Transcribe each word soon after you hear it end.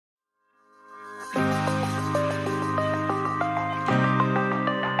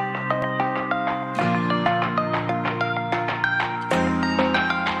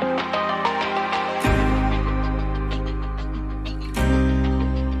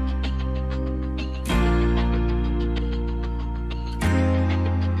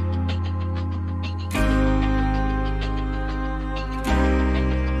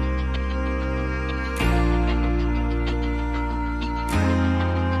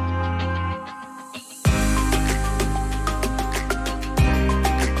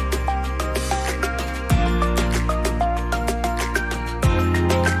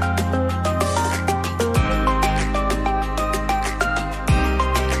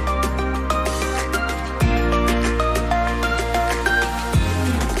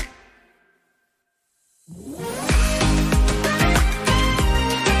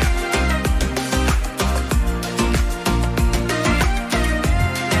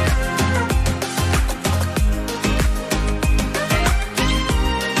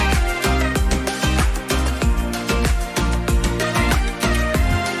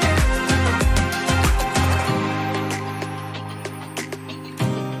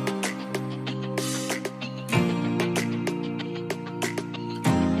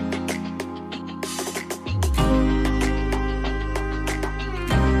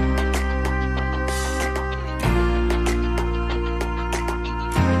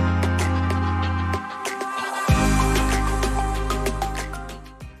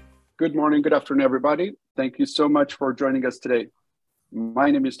Good morning, good afternoon, everybody. Thank you so much for joining us today.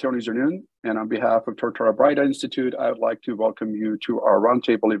 My name is Tony Zernoon, and on behalf of Tortora Brida Institute, I would like to welcome you to our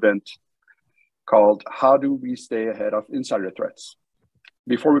roundtable event called How Do We Stay Ahead of Insider Threats?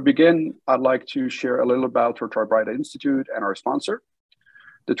 Before we begin, I'd like to share a little about Tortora Brida Institute and our sponsor.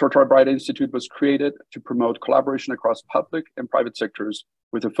 The Tortora Brida Institute was created to promote collaboration across public and private sectors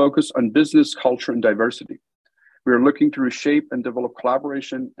with a focus on business, culture, and diversity. We are looking to reshape and develop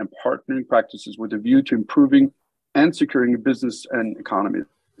collaboration and partnering practices with a view to improving and securing business and economies.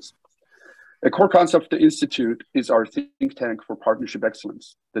 A core concept of the Institute is our think tank for partnership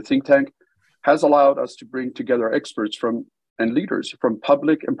excellence. The think tank has allowed us to bring together experts and leaders from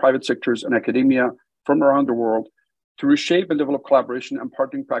public and private sectors and academia from around the world to reshape and develop collaboration and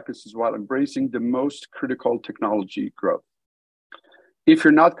partnering practices while embracing the most critical technology growth. If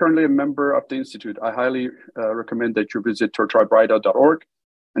you're not currently a member of the Institute, I highly recommend that you visit tortorabrida.org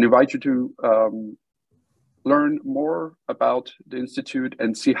and invite you to learn more about the Institute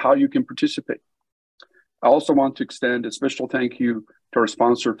and see how you can participate. I also want to extend a special thank you to our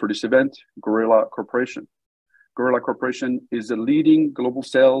sponsor for this event, Gorilla Corporation. Gorilla Corporation is a leading global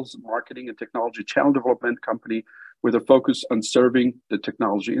sales, marketing, and technology channel development company with a focus on serving the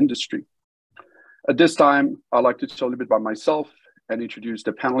technology industry. At this time, I'd like to tell a little bit about myself and introduce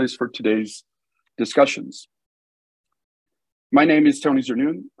the panelists for today's discussions. My name is Tony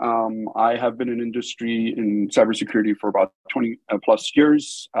Zernoon. I have been in industry in cybersecurity for about 20 plus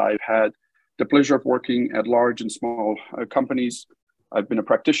years. I've had the pleasure of working at large and small companies. I've been a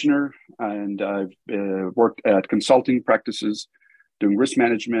practitioner and I've worked at consulting practices, doing risk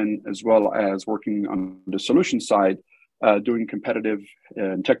management, as well as working on the solution side, doing competitive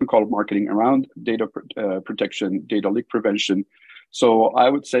and technical marketing around data protection, data leak prevention. So I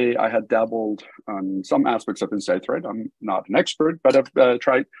would say I had dabbled on some aspects of inside threat. I'm not an expert, but I've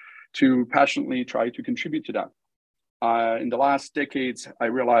tried to passionately contribute to that. In the last decades, I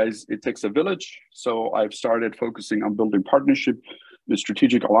realized it takes a village. So I've started focusing on building partnership with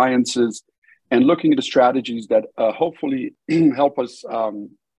strategic alliances and looking at the strategies that hopefully help us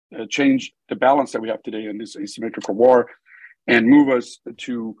change the balance that we have today in this asymmetrical war and move us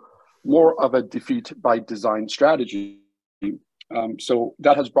to more of a defeat by design strategy. So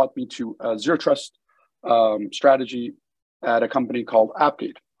that has brought me to a zero trust strategy at a company called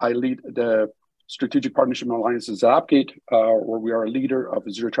Appgate. I lead the strategic partnership and alliances at Appgate, where we are a leader of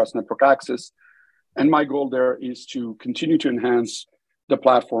zero trust network access. And my goal there is to continue to enhance the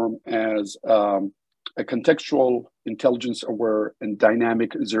platform as a contextual, intelligence aware, and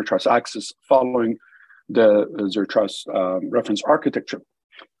dynamic zero trust access following the zero trust reference architecture.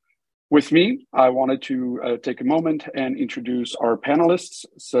 With me, I wanted to take a moment and introduce our panelists.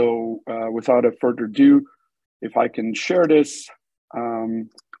 So without a further ado, if I can share this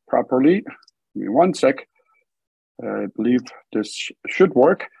properly, give me one sec. I believe this should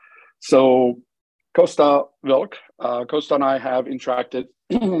work. So Costa Wilk, Costa and I have interacted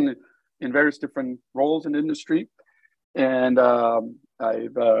in various different roles in the industry. And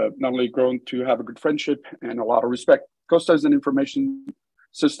I've not only grown to have a good friendship and a lot of respect. Costa is an information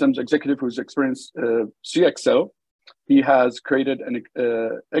systems executive who's experienced CISA. He has created and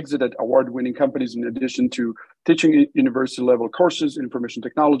exited award-winning companies in addition to teaching university-level courses in information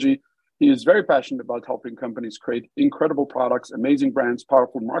technology. He is very passionate about helping companies create incredible products, amazing brands,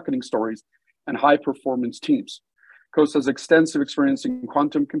 powerful marketing stories, and high-performance teams. Costa has extensive experience in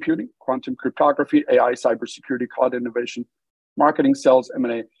quantum computing, quantum cryptography, AI, cybersecurity, cloud innovation, marketing, sales,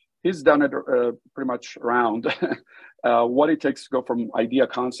 M&A. He's done it pretty much around what it takes to go from idea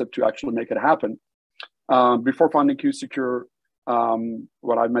concept to actually make it happen. Before founding QSecure,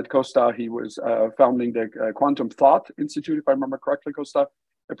 when I met Costa, he was founding the Quantum Thought Institute, if I remember correctly, Costa,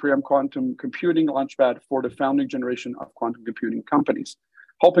 a pre-em quantum computing launchpad for the founding generation of quantum computing companies,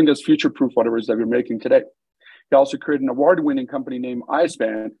 helping us future-proof whatever it is that we're making today. He also created an award-winning company named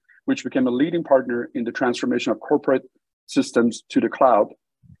ISBAN, which became a leading partner in the transformation of corporate systems to the cloud.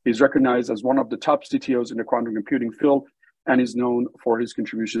 He's recognized as one of the top CTOs in the quantum computing field and is known for his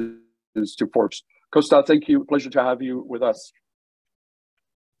contributions to Forbes. Costa, thank you. Pleasure to have you with us.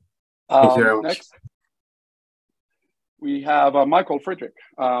 Thank you very much. Next, we have Michael Friedrich.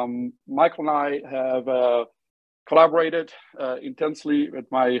 Michael and I have collaborated intensely with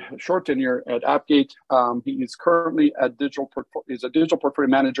my short tenure at Appgate. He is currently a digital portfolio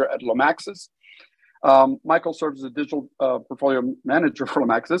manager at Lomaxis. Michael serves as a digital portfolio manager for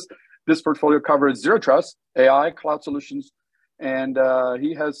Lomaxis. This portfolio covers zero trust, AI, cloud solutions, and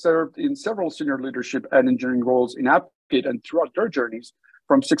he has served in several senior leadership and engineering roles in Appgate and throughout their journeys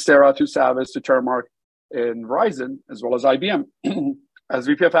from Cyxtera to Savvis to Terramark and Verizon, as well as IBM. As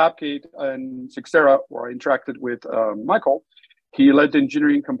VP of Appgate and CISA, where I interacted with Michael, he led the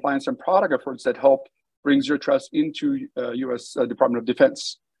engineering, compliance, and product efforts that helped bring Zero Trust into U.S. Department of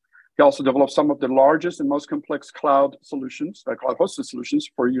Defense. He also developed some of the largest and most complex cloud solutions, cloud-hosted solutions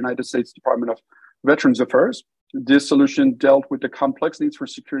for United States Department of Veterans Affairs. This solution dealt with the complex needs for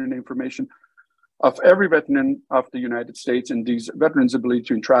security and information of every veteran of the United States and these veterans' ability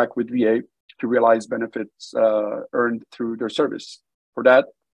to interact with VA to realize benefits earned through their service. For that,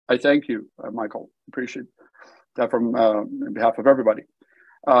 I thank you, Michael. Appreciate that from on behalf of everybody.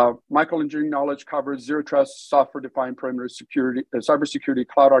 Michael engineering knowledge covers Zero Trust, software-defined perimeter security, cybersecurity,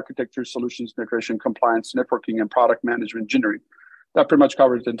 cloud architecture, solutions integration, compliance, networking, and product management engineering. That pretty much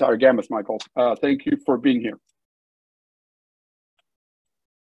covers the entire gamut, Michael. Thank you for being here.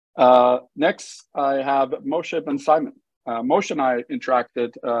 Next, I have Moshe Ben Simon. Moshe and I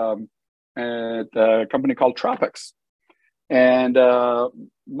interacted at a company called Tropics. And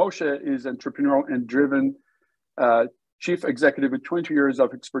Moshe is entrepreneurial and driven chief executive with 22 years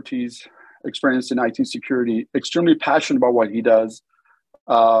of experience in IT security, extremely passionate about what he does,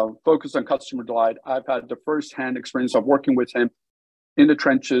 focused on customer delight. I've had the first-hand experience of working with him in the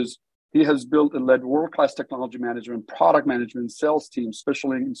trenches. He has built and led world-class technology management, product management, sales teams,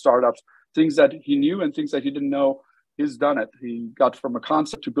 especially in startups, things that he knew and things that he didn't know. He's done it. He got from a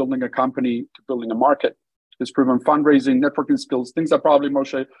concept to building a company to building a market. He's proven fundraising, networking skills, things that probably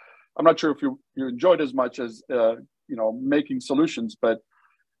Moshe, I'm not sure if you enjoyed as much as making solutions, but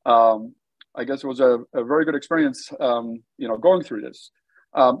I guess it was a very good experience, going through this.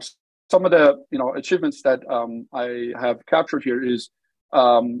 Some of the achievements that I have captured here is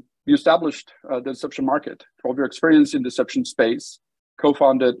you established the deception market, 12-year experience in deception space,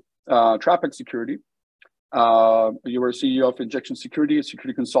 co-founded Traffic Security. You were CEO of Injection Security, a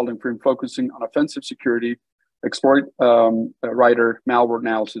security consulting firm focusing on offensive security, exploit writer, malware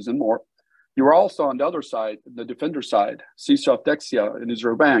analysis, and more. You were also on the other side, the defender side, CISA of Dexia, an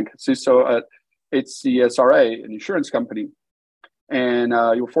Israel bank, CISO at HCSRA, an insurance company. And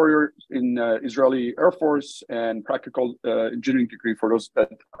you were 4 years in Israeli Air Force and practical engineering degree for those that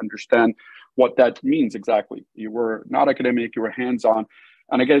understand what that means exactly. You were not academic, you were hands-on.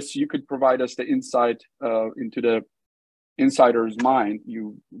 And I guess you could provide us the insight into the insider's mind.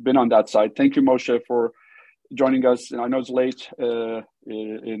 You've been on that side. Thank you, Moshe, for joining us. And I know it's late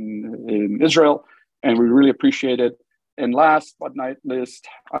in Israel, and we really appreciate it. And last but not least,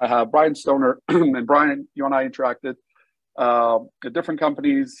 I have Brian Stoner. And Brian, you and I interacted at different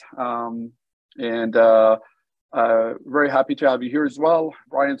companies, and very happy to have you here as well.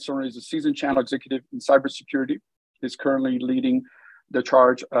 Brian Stoner is a seasoned channel executive in cybersecurity. He's currently leading the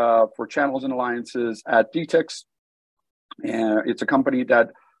charge for channels and alliances at DTEX. It's a company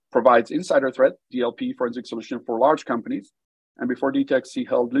that provides insider threat, DLP, forensic solution for large companies. And before DTEX, he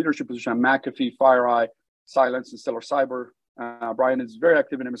held leadership position at McAfee, FireEye, Silence, and Stellar Cyber. Brian is very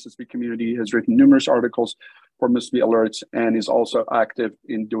active in MSSP community, has written numerous articles for MSP alerts, and is also active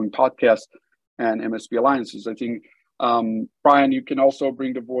in doing podcasts and MSP alliances. I think, Brian, you can also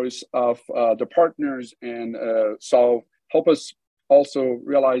bring the voice of the partners and help us also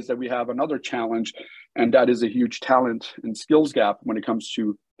realize that we have another challenge, and that is a huge talent and skills gap when it comes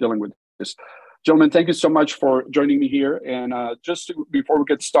to dealing with this. Gentlemen, thank you so much for joining me here. And before we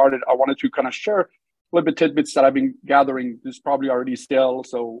get started, I wanted to kind of share a little bit tidbits that I've been gathering. This is probably already stale,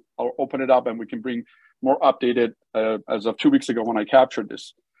 so I'll open it up and we can bring more updated as of 2 weeks ago when I captured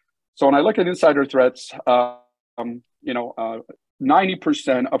this. So when I look at insider threats, 90%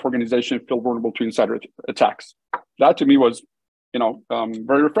 of organizations feel vulnerable to insider attacks. That to me was,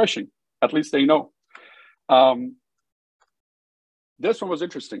 very refreshing. At least they know. This one was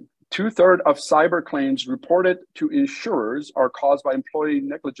interesting. 2/3 of cyber claims reported to insurers are caused by employee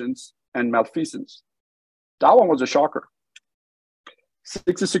negligence and malfeasance. That one was a shocker.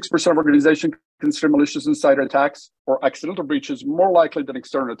 66% of organizations consider malicious insider attacks or accidental breaches more likely than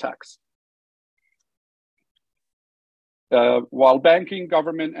external attacks. While banking,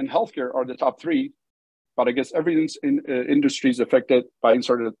 government, and healthcare are the top three, but I guess every industry is affected by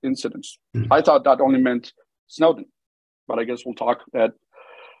insider incidents. I thought that only meant Snowden, but I guess we'll talk that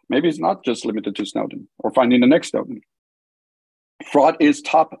maybe it's not just limited to Snowden or finding the next Snowden. Fraud is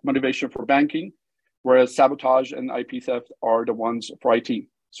top motivation for banking, whereas sabotage and IP theft are the ones for IT.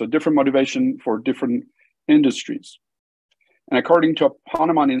 So different motivation for different industries. And according to a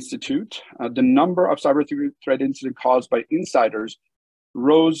Ponemon Institute, the number of cyber threat incidents caused by insiders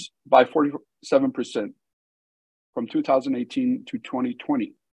rose by 47% from 2018 to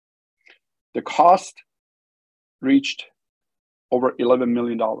 2020. The cost reached over $11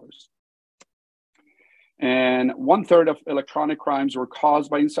 million. And 1/3 of electronic crimes were caused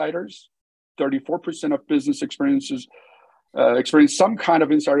by insiders. 34% of business experience some kind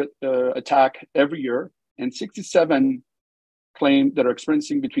of insider attack every year, and 67 claim that are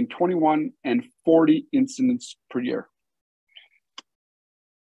experiencing between 21 and 40 incidents per year.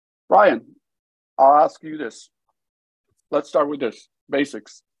 Brian, I'll ask you this. Let's start with this,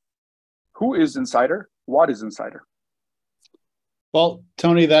 basics. Who is insider? What is insider? Well,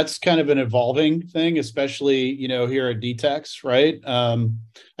 Tony, that's kind of an evolving thing, especially, here at DTEX, right?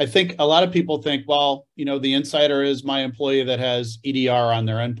 I think a lot of people think, well, the insider is my employee that has EDR on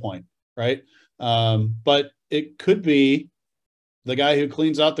their endpoint, right? But it could be the guy who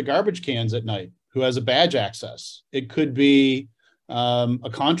cleans out the garbage cans at night, who has a badge access. It could be a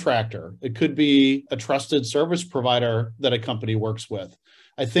contractor. It could be a trusted service provider that a company works with.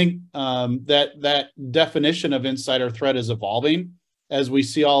 I think that definition of insider threat is evolving as we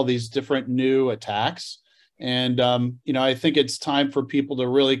see all these different new attacks. And, I think it's time for people to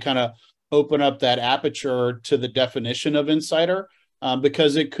really kind of open up that aperture to the definition of insider,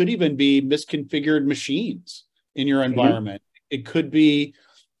 because it could even be misconfigured machines in your environment. Mm-hmm. It could be,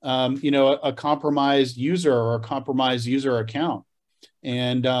 a compromised user or a compromised user account.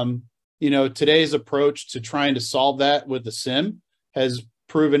 And, today's approach to trying to solve that with the SIM has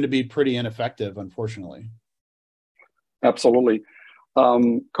proven to be pretty ineffective, unfortunately. Absolutely.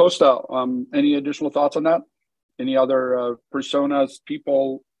 Costa, any additional thoughts on that? Any other personas,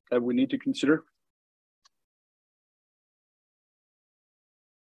 people that we need to consider?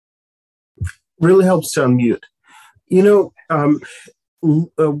 Really helps to unmute.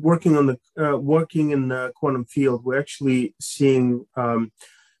 Working in the quantum field, we're actually seeing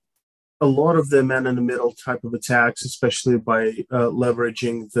a lot of the man-in-the-middle type of attacks, especially by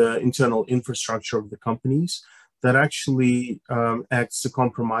leveraging the internal infrastructure of the companies, that actually acts to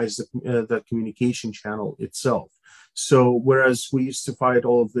compromise the communication channel itself. So whereas we used to fight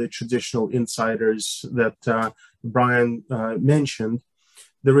all of the traditional insiders that Brian mentioned,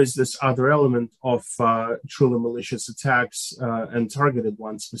 there is this other element of truly malicious attacks and targeted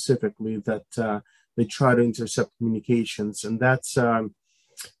ones specifically that they try to intercept communications, and that's a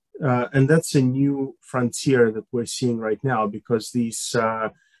new frontier that we're seeing right now, because these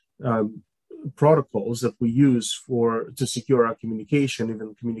protocols that we use to secure our communication,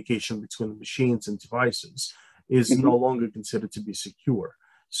 even communication between machines and devices, is no longer considered to be secure.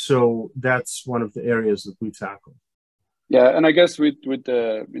 So that's one of the areas that we tackle. Yeah, and I guess with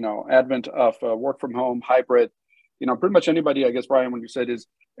the advent of work from home, hybrid, pretty much anybody, I guess, Brian, when you said is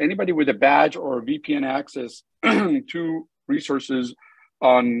anybody with a badge or VPN access to resources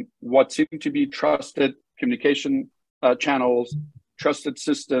on what seem to be trusted communication channels, trusted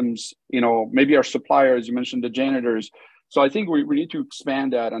systems, maybe our suppliers, you mentioned the janitors. So I think we need to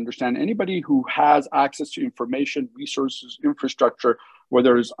expand that, understand anybody who has access to information, resources, infrastructure,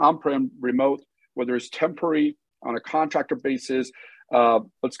 whether it's on-prem, remote, whether it's temporary, on a contractor basis,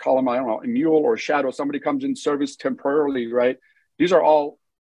 let's call them, I don't know, a mule or a shadow, somebody comes in service temporarily, right? These are all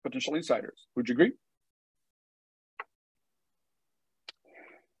potential insiders. Would you agree?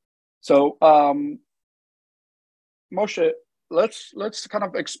 So Moshe, let's kind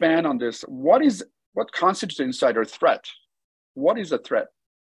of expand on this. What constitutes an insider threat? What is a threat?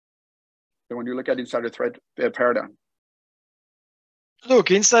 And when you look at insider threat paradigm.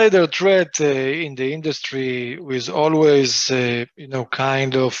 Look, insider threat in the industry was always,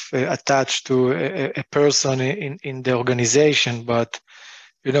 kind of attached to a person in the organization. But,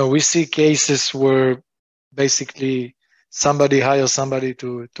 we see cases where basically somebody hires somebody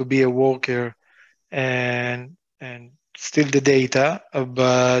to be a worker and steal the data.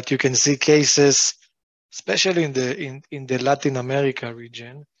 But you can see cases, especially in the Latin America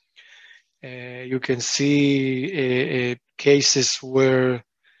region. You can see cases where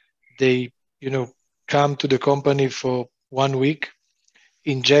they, come to the company for 1 week,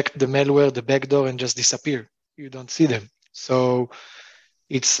 inject the malware, the backdoor, and just disappear. You don't see them. So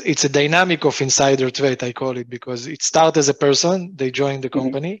it's a dynamic of insider threat, I call it, because it starts as a person. They join the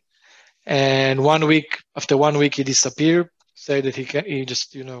company, and after 1 week, he disappear. Say that he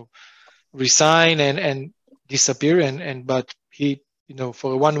just resign and disappear, but he.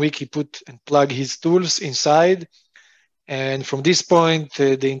 For 1 week, he put and plug his tools inside. And from this point,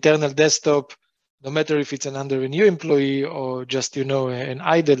 the internal desktop, no matter if it's under a new employee or just, an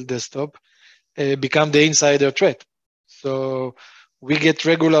idle desktop, become the insider threat. So we get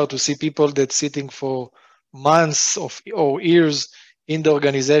regular to see people that sitting for months or years in the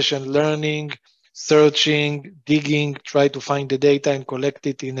organization, learning, searching, digging, try to find the data and collect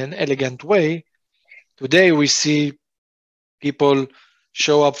it in an elegant way. Today, we see people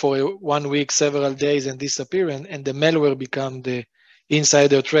show up for 1 week, several days, and disappear, and the malware become the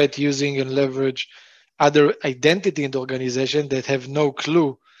insider threat using and leverage other identity in the organization that have no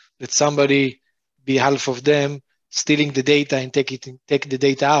clue that somebody behalf of them stealing the data and take the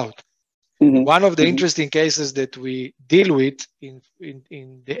data out. Mm-hmm. One of the interesting cases that we deal with in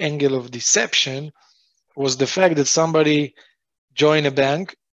the angle of deception was the fact that somebody joined a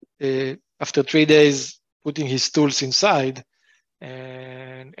bank after 3 days, putting his tools inside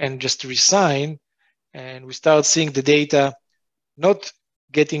and just resign. And we start seeing the data not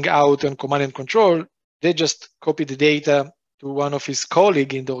getting out on command and control. They just copy the data to one of his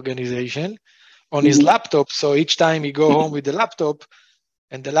colleagues in the organization on his laptop. So each time he go home with the laptop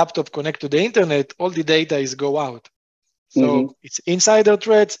and the laptop connect to the internet, all the data is go out. So it's insider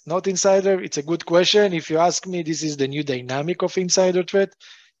threat, not insider. It's a good question. If you ask me, this is the new dynamic of insider threat.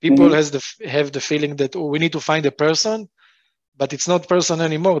 People have the feeling that, oh, we need to find a person, but it's not person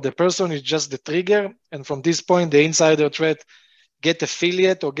anymore. The person is just the trigger. And from this point, the insider threat get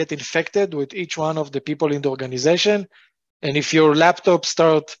affiliate or get infected with each one of the people in the organization. And if your laptop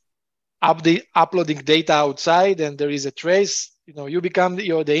start uploading data outside and there is a trace, you're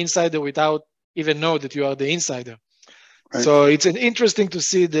the insider without even know that you are the insider. Right. So it's interesting to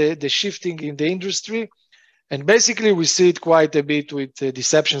see the shifting in the industry. And basically we see it quite a bit with the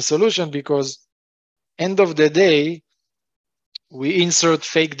deception solution, because end of the day, we insert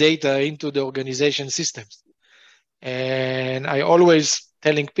fake data into the organization systems. And I always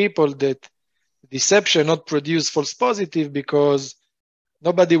telling people that deception not produce false positive, because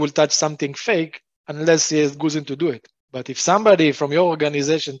nobody will touch something fake unless he has reason to do it. But if somebody from your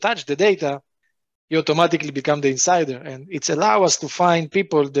organization touch the data, you automatically become the insider. And it's allow us to find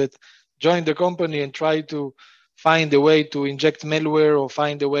people that join the company and try to find a way to inject malware or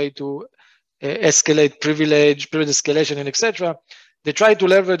find a way to escalate privilege escalation, and etc. They try to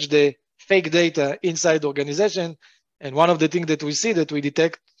leverage the fake data inside the organization. And one of the things that we see that we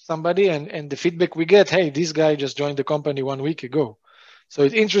detect somebody and the feedback we get, hey, this guy just joined the company 1 week ago. So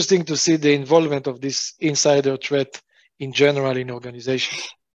it's interesting to see the involvement of this insider threat in general in organizations.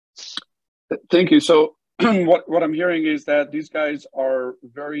 Thank you. So what I'm hearing is that these guys are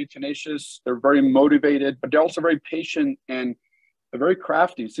very tenacious, they're very motivated, but they're also very patient and very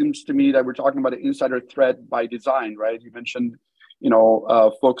crafty. It seems to me that we're talking about an insider threat by design, right? You mentioned,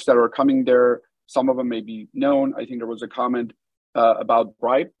 folks that are coming there. Some of them may be known. I think there was a comment about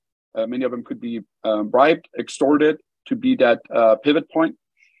bribe. Many of them could be bribed, extorted to be that pivot point.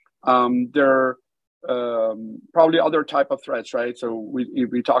 There are probably other type of threats, right? So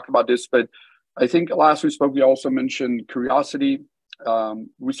we talked about this, but I think last we spoke, we also mentioned curiosity.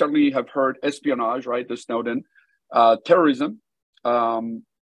 We certainly have heard espionage, right? The Snowden, terrorism, and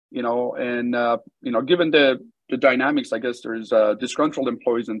given the dynamics, I guess there's disgruntled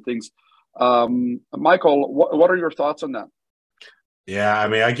employees and things. Michael, what are your thoughts on that? Yeah, I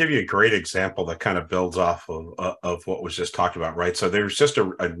mean, I give you a great example that kind of builds off of what was just talked about, right? So there's just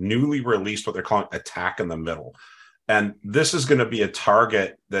a newly released, what they're calling attack in the middle. And this is going to be a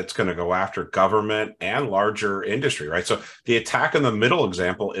target that's going to go after government and larger industry, right? So the attack in the middle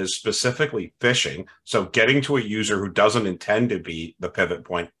example is specifically phishing. So getting to a user who doesn't intend to be the pivot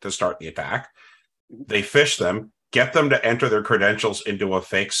point to start the attack. They phish them, get them to enter their credentials into a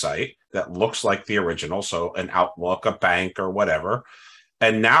fake site that looks like the original, so an Outlook, a bank, or whatever.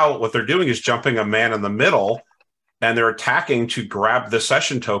 And now what they're doing is jumping a man in the middle, and they're attacking to grab the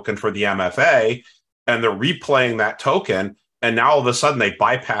session token for the MFA, and they're replaying that token. And now all of a sudden they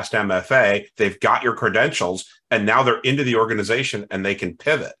bypassed MFA, they've got your credentials, and now they're into the organization and they can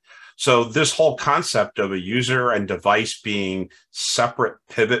pivot. So this whole concept of a user and device being separate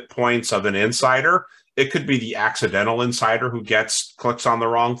pivot points of an insider, it could be the accidental insider who clicks on the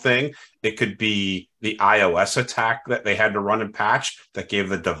wrong thing. It could be the iOS attack that they had to run and patch that gave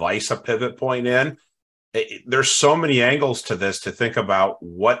the device a pivot point in. There's so many angles to this to think about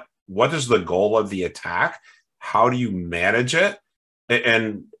what is the goal of the attack? How do you manage it?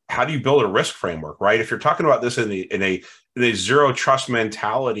 And how do you build a risk framework, right? If you're talking about this in a zero trust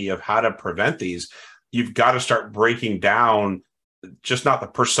mentality of how to prevent these, you've got to start breaking down just not the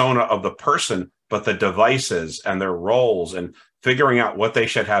persona of the person, but the devices and their roles, and figuring out what they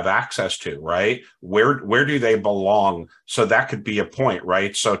should have access to, right? Where do they belong? So that could be a point,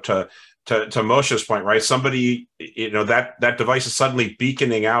 right? So to Moshe's point, right? Somebody, that device is suddenly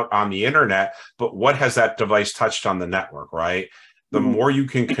beaconing out on the internet, but what has that device touched on the network, right? The more you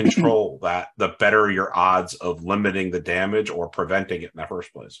can control that, the better your odds of limiting the damage or preventing it in the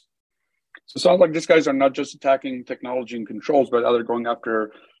first place. So it sounds like these guys are not just attacking technology and controls, but they're going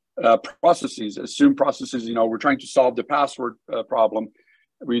after processes, assumed processes. We're trying to solve the password problem.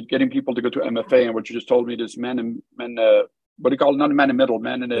 we're getting people to go to MFA, and what you just told me is what do you call it? Not a man in the middle,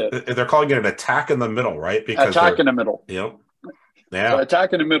 man in a. They're calling it an attack in the middle, right? Because attack in the middle. Yep. Yeah. So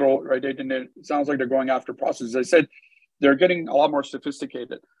attack in the middle, right? It sounds like they're going after processes. I said they're getting a lot more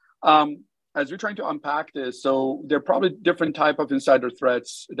sophisticated. As we're trying to unpack this, so there are probably different type of insider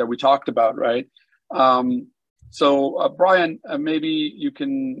threats that we talked about, right? So Brian, maybe you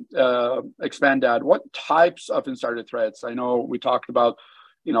can expand that. What types of insider threats? I know we talked about,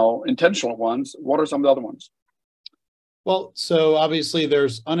 intentional ones. What are some of the other ones? Well, so obviously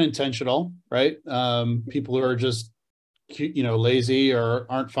there's unintentional, right? People who are just, lazy or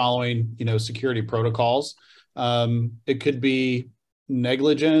aren't following, security protocols. It could be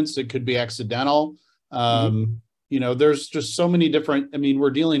negligence. It could be accidental. There's just so many different, we're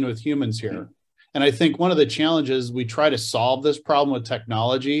dealing with humans here. And I think one of the challenges, we try to solve this problem with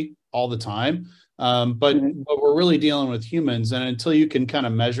technology all the time, but we're really dealing with humans. And until you can kind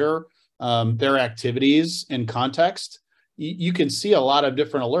of measure their activities in context, you can see a lot of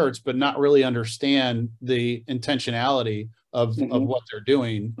different alerts, but not really understand the intentionality of what they're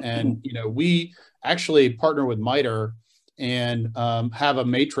doing. And, we actually partner with MITRE and have a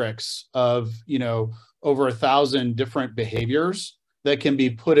matrix of, over 1,000 different behaviors that can be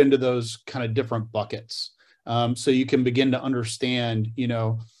put into those kind of different buckets. So you can begin to understand,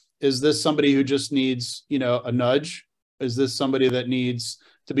 is this somebody who just needs, a nudge? Is this somebody that needs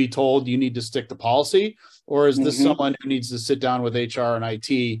to be told you need to stick to policy? Or is this someone who needs to sit down with HR and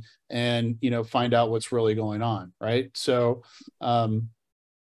IT and, find out what's really going on, right? So, I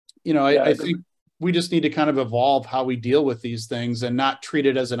think we just need to kind of evolve how we deal with these things and not treat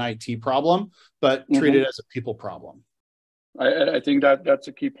it as an IT problem, but treat it as a people problem. I think that's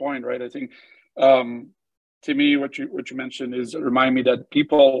a key point, right? I think, to me, what you mentioned is remind me that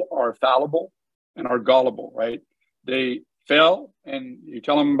people are fallible and are gullible, right? They fail, and you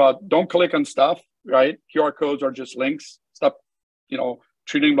tell them about don't click on stuff, right? QR codes are just links. Stop,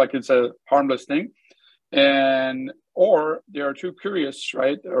 treating them like it's a harmless thing, or they are too curious,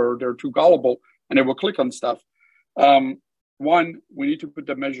 right? Or they're too gullible, and they will click on stuff. One, we need to put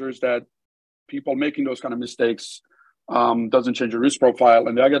the measures that people making those kind of mistakes doesn't change your risk profile.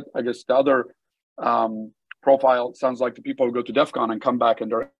 And I guess the other profile sounds like the people who go to DEF CON and come back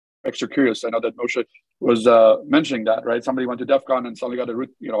and they're extra curious. I know that Moshe was mentioning that, right? Somebody went to DEF CON and suddenly got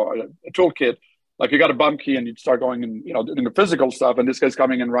a toolkit, like you got a bump key and you start going and, doing the physical stuff. And this guy's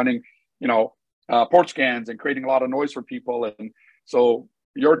coming and running, port scans and creating a lot of noise for people. And so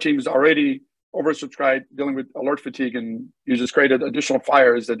your team is already oversubscribed, dealing with alert fatigue, and you just created additional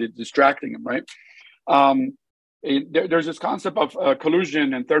fires that is distracting them, right? There's this concept of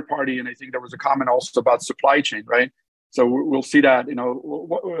collusion and third party, and I think there was a comment also about supply chain, right? So we'll see that.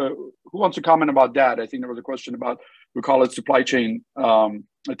 Who wants to comment about that? I think there was a question about, we call it supply chain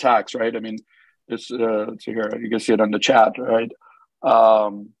attacks, right? This so here you can see it on the chat, right?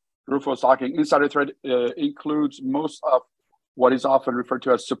 Rufo is talking. Insider threat includes most of what is often referred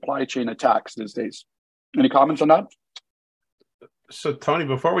to as supply chain attacks these days. Any comments on that? So, Tony,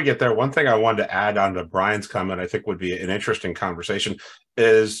 before we get there, one thing I wanted to add on to Brian's comment, I think would be an interesting conversation,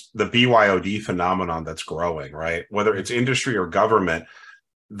 is the BYOD phenomenon that's growing, right? Whether it's industry or government,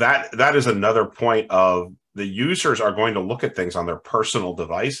 that is another point of the users are going to look at things on their personal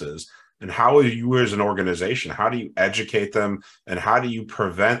devices. And how are you as an organization, how do you educate them, and how do you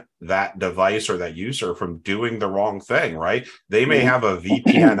prevent that device or that user from doing the wrong thing, right? They may have a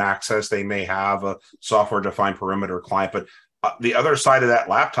VPN access, they may have a software-defined perimeter client, but the other side of that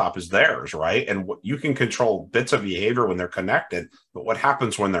laptop is theirs, right? And you can control bits of behavior when they're connected, but what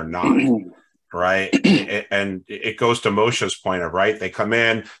happens when they're not, right? And it goes to Moshe's point of, right, they come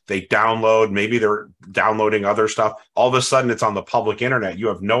in, they download, maybe they're downloading other stuff. All of a sudden it's on the public internet. You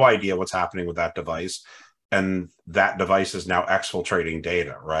have no idea what's happening with that device. And that device is now exfiltrating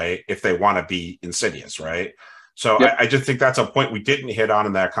data, right? If they want to be insidious, right? So yep. I just think that's a point we didn't hit on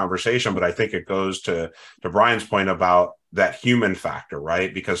in that conversation, but I think it goes to Brian's point about that human factor,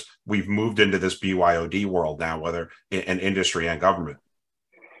 right? Because we've moved into this BYOD world now, whether in industry and government.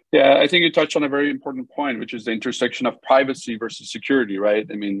 Yeah, I think you touched on a very important point, which is the intersection of privacy versus security, right?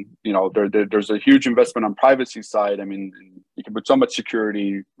 There's a huge investment on privacy side. You can put so much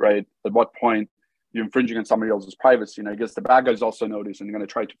security, right? At what point you're infringing on somebody else's privacy? And I guess the bad guys also notice, and they're going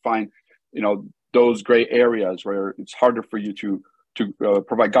to try to find, those gray areas where it's harder for you to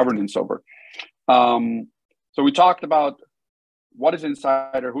provide governance over. So we talked about what is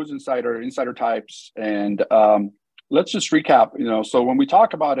insider, who's insider types, and let's just recap. So when we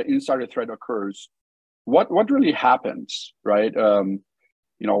talk about an insider threat occurs, what really happens, right?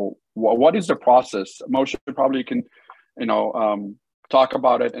 What is the process? Moshe probably can, talk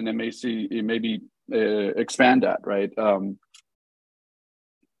about it and then maybe expand that, right?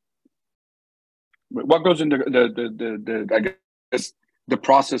 What goes into the I guess the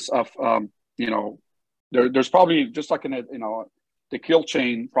process of there's probably, just like in the kill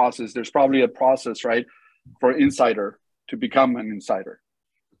chain process, there's probably a process, right, for insider to become an insider.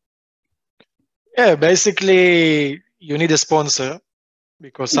 Yeah, basically you need a sponsor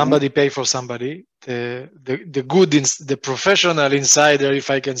because somebody pay for somebody. The professional insider, if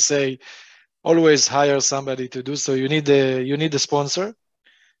I can say, always hire somebody to do so. You need the sponsor,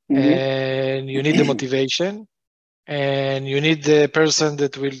 and you need the motivation, and you need the person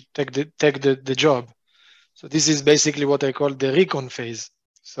that will take the job. So this is basically what I call the recon phase.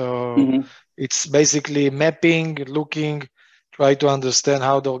 So it's basically mapping, looking, try to understand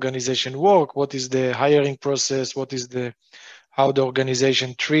how the organization work, what is the hiring process, what is how the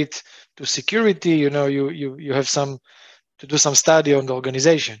organization treat to security. You have to do some study on the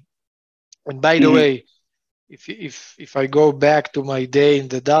organization. And by the way, if I go back to my day in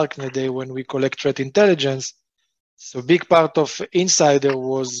the darknet day when we collect threat intelligence, so big part of insider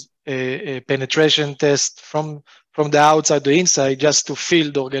was a penetration test from the outside to inside, just to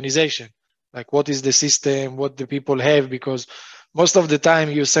feel the organization, like what is the system, what the people have, because most of the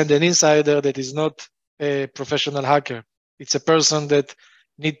time you send an insider that is not a professional hacker. It's a person that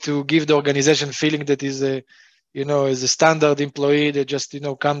need to give the organization feeling that is is a standard employee that just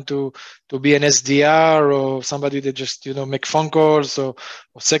come to be an SDR, or somebody that just make phone calls, or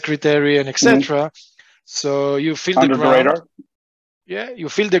secretary and etc. So you feel the ground. Yeah, you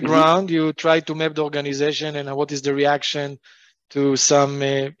feel the ground. You try to map the organization and what is the reaction to some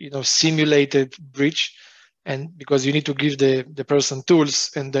simulated breach, and because you need to give the person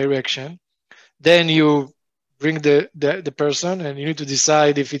tools and direction. Then you bring the person, and you need to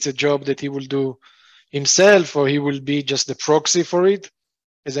decide if it's a job that he will do himself or he will be just the proxy for it.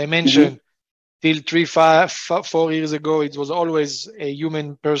 As I mentioned, till 4 years ago, it was always a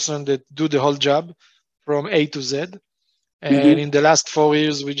human person that do the whole job from A to Z. And in the last 4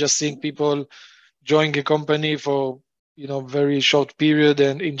 years, we just seeing people join a company for very short period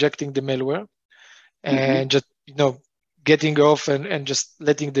and injecting the malware, and just getting off and just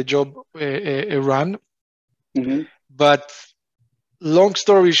letting the job run. But long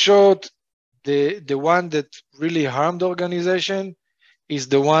story short, the one that really harmed the organization is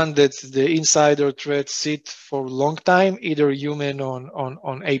the one that the insider threat sit for a long time, either human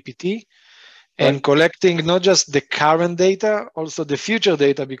on APT. And collecting not just the current data, also the future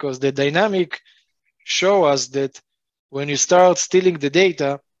data, because the dynamic show us that when you start stealing the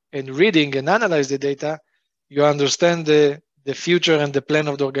data and reading and analyze the data, you understand the future and the plan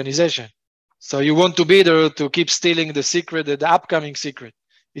of the organization. So you want to be there to keep stealing the secret, the upcoming secret.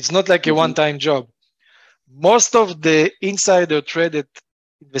 It's not like a one-time job. Most of the insider threat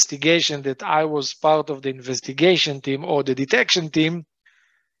investigation that I was part of the investigation team or the detection team,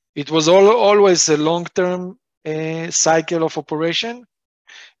 it was always a long-term cycle of operation.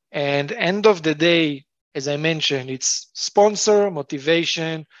 And end of the day, as I mentioned, it's sponsor,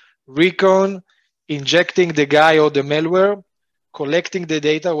 motivation, recon, injecting the guy or the malware, collecting the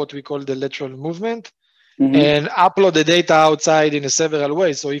data, what we call the lateral movement, and upload the data outside in several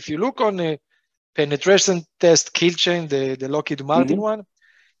ways. So if you look on a penetration test kill chain, the Lockheed Martin one,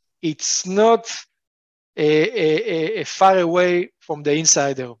 it's not a far away from the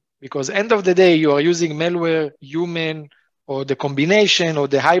insider, because end of the day, you are using malware, human, or the combination or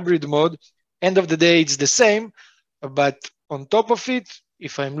the hybrid mode. End of the day, it's the same, but on top of it,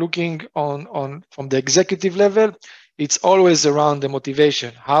 if I'm looking on from the executive level, it's always around the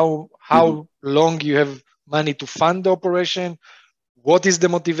motivation. How long you have money to fund the operation, what is the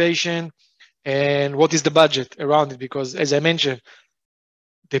motivation, and what is the budget around it? Because as I mentioned,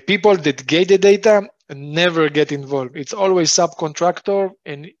 the people that get the data never get involved. It's always subcontractor,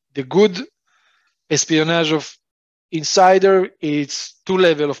 and the good espionage of insider, it's two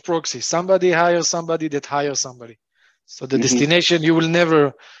level of proxy. Somebody hires somebody that hires somebody. So the destination, you will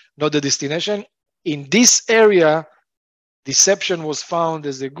never know the destination. In this area, deception was found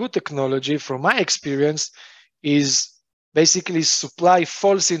as a good technology, from my experience, is basically supply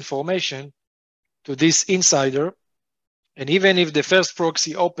false information to this insider. And even if the first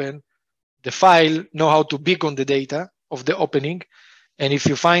proxy open, the file know how to beacon the data of the opening. And if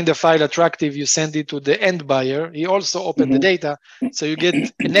you find the file attractive, you send it to the end buyer. He also opened the data, so you get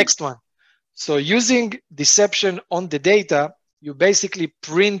a next one. So using deception on the data, you basically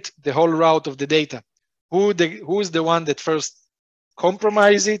print the whole route of the data. Who is the one that first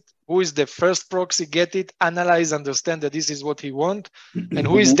compromise it? Who is the first proxy get it, analyze, understand that this is what he want, and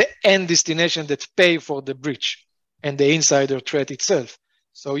who is the end destination that pay for the breach? and the insider threat itself.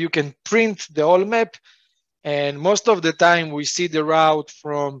 So you can print the whole map, and most of the time we see the route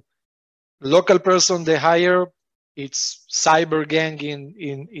from local person they hire. It's cyber gang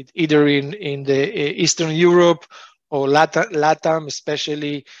in either in the Eastern Europe or Latam,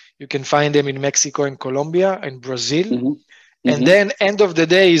 especially. You can find them in Mexico and Colombia and Brazil. And then end of the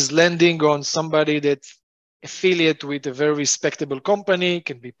day is landing on somebody that's affiliate with a very respectable company,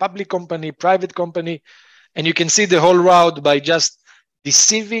 can be public company, private company. And you can see the whole route by just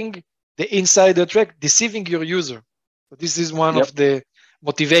deceiving the insider threat, deceiving your user. So this is one of the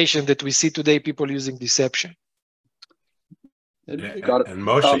motivation that we see today, people using deception. Got it. And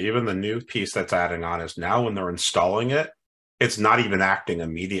Moshe, even the new piece that's adding on is now when they're installing it, it's not even acting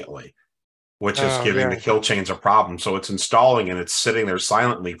immediately, which is giving the kill chains a problem. So it's installing and it's sitting there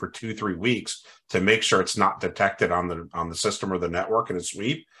silently for 2-3 weeks to make sure it's not detected on the system or the network in a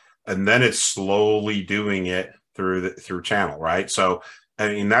sweep, and then it's slowly doing it through channel, right? So I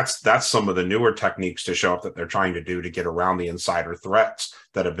mean that's some of the newer techniques to show up that they're trying to do to get around the insider threats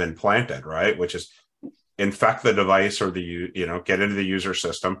that have been planted, right? Which is infect the device or get into the user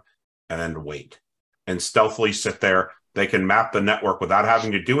system and then wait and stealthily sit there. They can map the network without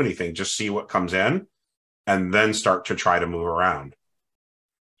having to do anything, just see what comes in and then start to try to move around.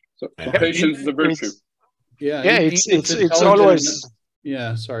 So patience is a virtue. It's always.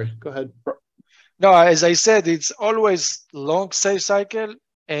 Yeah, sorry. Go ahead. No, as I said, it's always long sales cycle,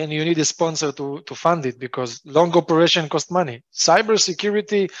 and you need a sponsor to fund it because long operation costs money.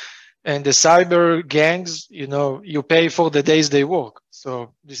 Cybersecurity and the cyber gangs, you pay for the days they work.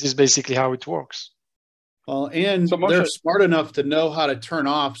 So this is basically how it works. Well, and they're smart enough to know how to turn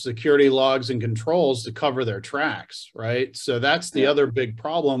off security logs and controls to cover their tracks, right? So that's the other big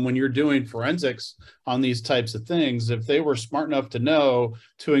problem when you're doing forensics on these types of things. If they were smart enough to know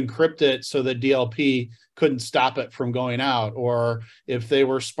to encrypt it so that DLP couldn't stop it from going out, or if they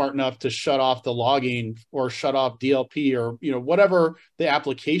were smart enough to shut off the logging or shut off DLP or, whatever the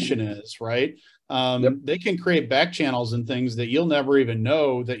application is, right? They can create back channels and things that you'll never even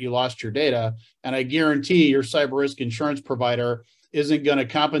know that you lost your data. And I guarantee your cyber risk insurance provider isn't going to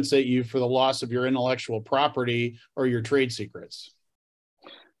compensate you for the loss of your intellectual property or your trade secrets.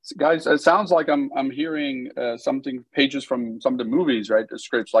 So guys, it sounds like I'm hearing pages from some of the movies, right? The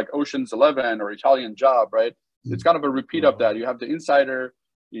scripts like Ocean's 11 or Italian Job, right? It's kind of a repeat of that. You have the insider,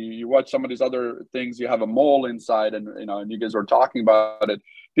 you watch some of these other things, you have a mole inside, and you guys were talking about it.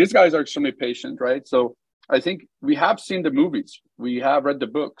 These guys are extremely patient, right? So I think we have seen the movies, we have read the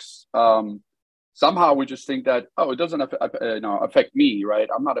books. Somehow we just think that, it doesn't affect me, right?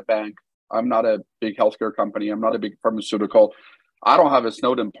 I'm not a bank, I'm not a big healthcare company, I'm not a big pharmaceutical. I don't have a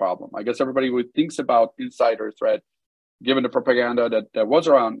Snowden problem. I guess everybody who thinks about insider threat, given the propaganda that was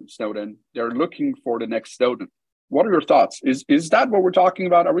around Snowden, they're looking for the next Snowden. What are your thoughts? Is that what we're talking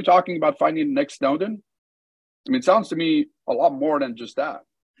about? Are we talking about finding the next Snowden? I mean, it sounds to me a lot more than just that.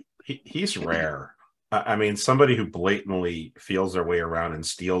 He's rare. I mean, somebody who blatantly feels their way around and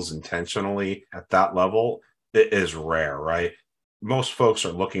steals intentionally at that level, it is rare, right? Most folks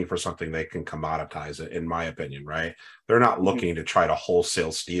are looking for something they can commoditize it, in my opinion, right? They're not looking to try to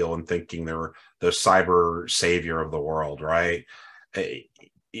wholesale steal and thinking they're the cyber savior of the world, right?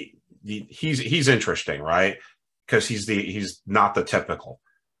 He's interesting, right? Because he's not the typical.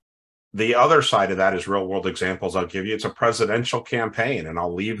 The other side of that is real world examples I'll give you. It's a presidential campaign, and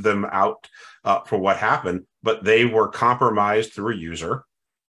I'll leave them out for what happened, but they were compromised through a user.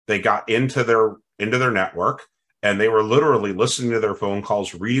 They got into their network, and they were literally listening to their phone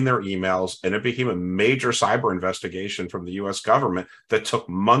calls, reading their emails, and it became a major cyber investigation from the US government that took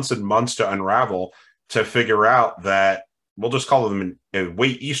months and months to unravel, to figure out that, we'll just call them a way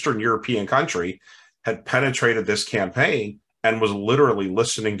Eastern European country, had penetrated this campaign and was literally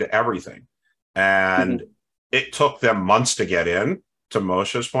listening to everything. And it took them months to get in, to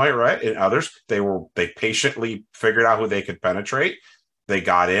Moshe's point, right? And others, they patiently figured out who they could penetrate. They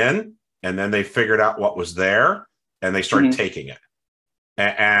got in, and then they figured out what was there, and they started taking it.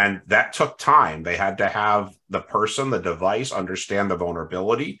 And that took time. They had to have the person, the device, understand the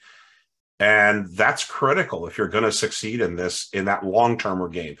vulnerability. And that's critical if you're going to succeed in that long-termer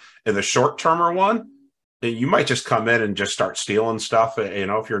game. In the short-termer one, you might just come in and just start stealing stuff.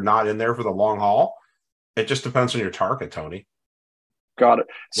 If you're not in there for the long haul, it just depends on your target, Tony. Got it.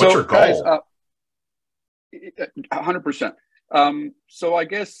 What's your goal? Guys, 100%. So I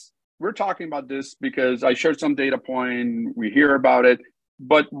guess we're talking about this because I shared some data point, we hear about it,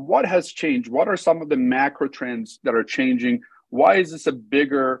 but what has changed? What are some of the macro trends that are changing? Why is this a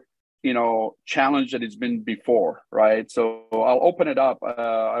bigger challenge that it's been before, right? So I'll open it up.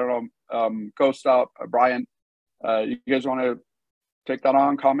 I don't know, Costa, Brian, You guys want to take that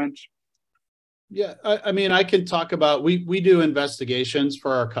on, comment? Yeah, I mean, I can talk about, we do investigations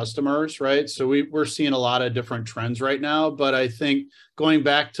for our customers, right? So we're seeing a lot of different trends right now, but I think going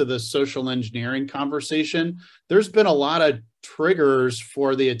back to the social engineering conversation, there's been a lot of triggers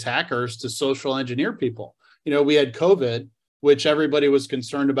for the attackers to social engineer people. You know, we had COVID, which everybody was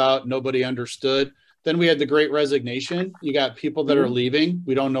concerned about, nobody understood. Then we had the Great Resignation. You got people that are leaving.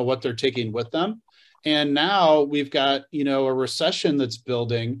 We don't know what they're taking with them. And now we've got, you know, a recession that's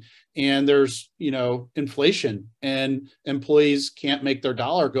building, and there's, you know, inflation, and employees can't make their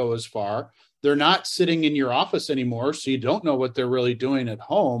dollar go as far. They're not sitting in your office anymore, so you don't know what they're really doing at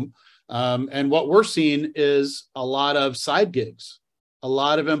home. And what we're seeing is a lot of side gigs. A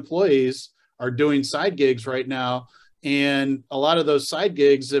lot of employees are doing side gigs right now. And a lot of those side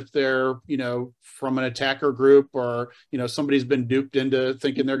gigs, if they're, you know, from an attacker group, or, you know, somebody's been duped into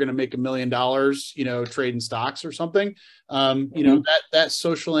thinking they're going to make $1 million, you know, trading stocks or something, you know, that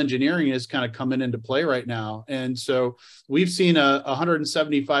social engineering is kind of coming into play right now. And so we've seen a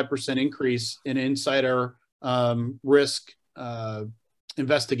 175% increase in insider risk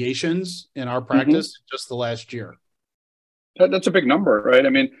investigations in our practice just the last year. That's a big number, right? I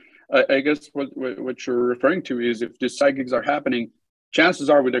mean, I guess what you're referring to is, if the side gigs are happening, chances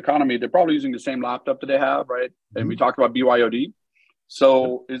are with the economy, they're probably using the same laptop that they have, right? And we talked about BYOD.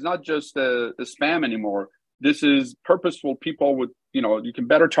 So it's not just the spam anymore. This is purposeful people with, you know, you can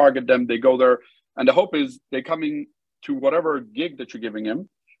better target them. They go there. And the hope is they coming to whatever gig that you're giving them.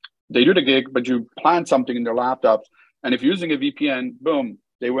 They do the gig, but you plant something in their laptops. And if you're using a VPN, boom,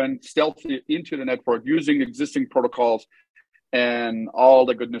 they went stealthy into the network using existing protocols, and all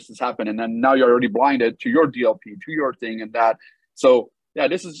the goodness has happened. And then now you're already blinded to your DLP, to your thing and that. So yeah,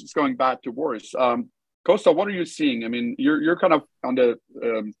 this is just going back to worse. Costa, what are you seeing? I mean, you're kind of on the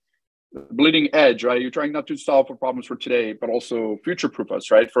bleeding edge, right? You're trying not to solve for problems for today, but also future-proof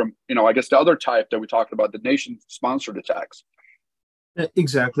us, right? From, you know, I guess the other type that we talked about, the nation-sponsored attacks.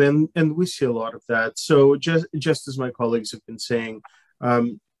 Exactly, and we see a lot of that. So just as my colleagues have been saying,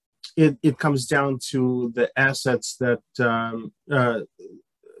 it comes down to the assets that the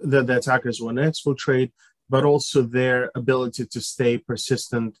attackers want to exfiltrate, but also their ability to stay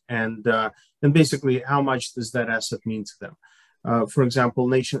persistent, and basically how much does that asset mean to them. For example,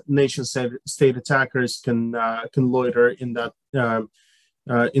 nation state attackers can loiter in that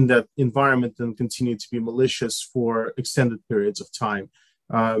environment and continue to be malicious for extended periods of time.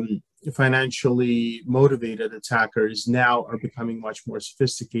 Financially motivated attackers now are becoming much more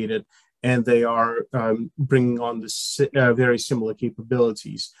sophisticated, and they are bringing on this very similar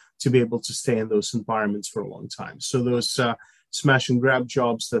capabilities to be able to stay in those environments for a long time. So those smash and grab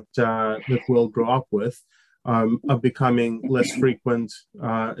jobs that we'll grow up with are becoming less frequent,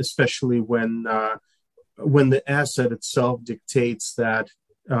 especially when the asset itself dictates that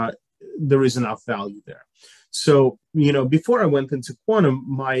there is enough value there. So, you know, before I went into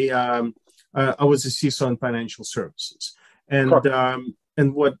quantum, I was a CISA in financial services, and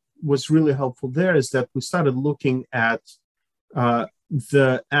what was really helpful there is that we started looking at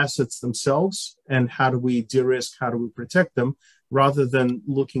the assets themselves and how do we de-risk, how do we protect them, rather than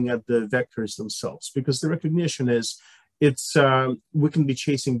looking at the vectors themselves, because the recognition is we can be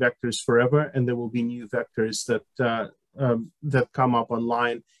chasing vectors forever, and there will be new vectors that come up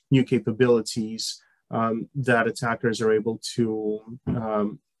online, new capabilities that attackers are able to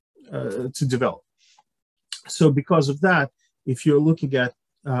develop. So because of that, if you're looking at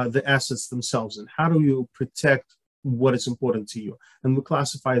the assets themselves and how do you protect what is important to you, and we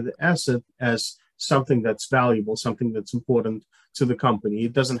classify the asset as something that's valuable, something that's important to the company.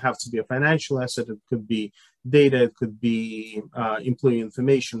 It doesn't have to be a financial asset. It could be data. It could be employee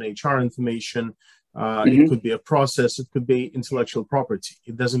information, HR information. It could be a process. It could be intellectual property.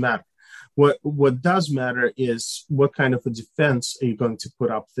 It doesn't matter. What does matter is what kind of a defense are you going to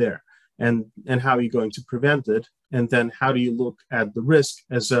put up there, and how are you going to prevent it, and then how do you look at the risk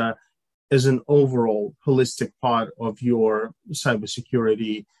as an overall holistic part of your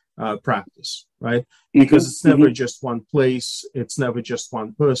cybersecurity practice, right? Because it's never just one place, it's never just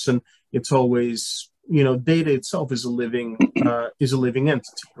one person. It's always, you know, data itself is a living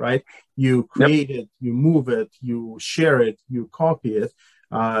entity, right? You create it, you move it, you share it, you copy it,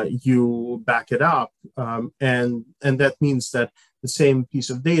 you back it up, and that means that the same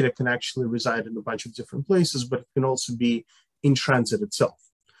piece of data can actually reside in a bunch of different places, but it can also be in transit itself,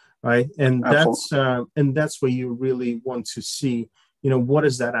 right? And that's where you really want to see, you know, what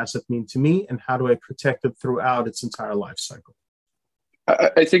does that asset mean to me, and how do I protect it throughout its entire life cycle?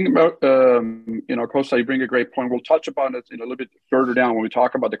 I think about, you know, Costa, you bring a great point. We'll touch upon it a little bit further down when we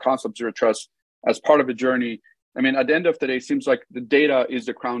talk about the concept of zero trust as part of a journey I mean, at the end of the day, it seems like the data is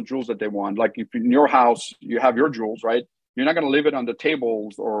the crown jewels that they want. Like if in your house, you have your jewels, right? You're not going to leave it on the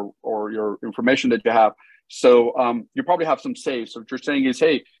tables or your information that you have. So you probably have some safes. So what you're saying is,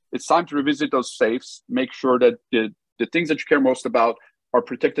 hey, it's time to revisit those safes, make sure that the things that you care most about are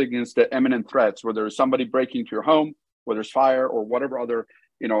protected against the imminent threats, whether it's somebody breaking into your home, whether it's fire or whatever other,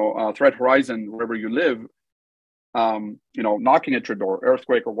 threat horizon, wherever you live, knocking at your door,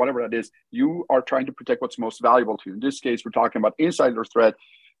 earthquake or whatever that is, you are trying to protect what's most valuable to you. In this case, we're talking about insider threat.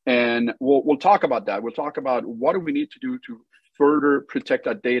 And we'll talk about that. We'll talk about what do we need to do to further protect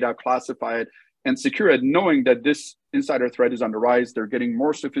that data, classify it, and secure it, knowing that this insider threat is on the rise. They're getting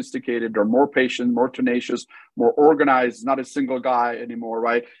more sophisticated. They're more patient, more tenacious, more organized, not a single guy anymore,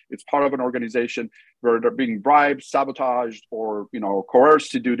 right? It's part of an organization where they're being bribed, sabotaged, or,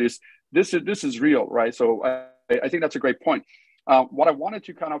 coerced to do this. This is real, right? So I think that's a great point. What I wanted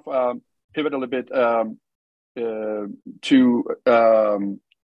to kind of pivot a little bit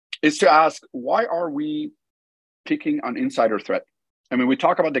is to ask, why are we picking on insider threat? I mean, we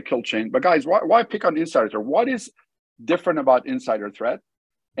talk about the kill chain, but guys, why pick on insider threat? What is different about insider threat?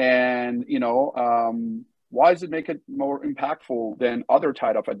 And, why does it make it more impactful than other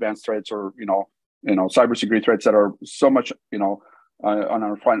type of advanced threats or, cybersecurity threats that are so much, on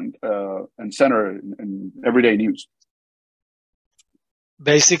our front and center in everyday news?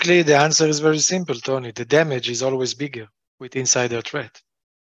 Basically, the answer is very simple, Tony. The damage is always bigger with insider threat.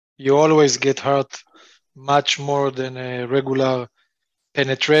 You always get hurt much more than a regular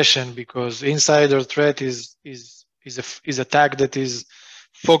penetration, because insider threat is attack that is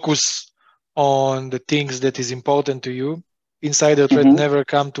focused on the things that is important to you. Insider threat never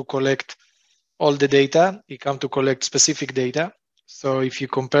come to collect all the data. It come to collect specific data. So if you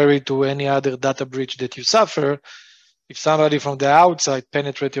compare it to any other data breach that you suffer, if somebody from the outside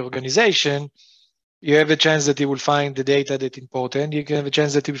penetrate your organization, you have a chance that he will find the data that's important. You can have a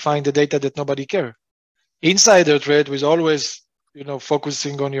chance that he will find the data that nobody cares. Insider threat was always,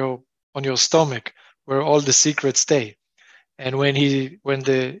 focusing on your stomach, where all the secrets stay. And when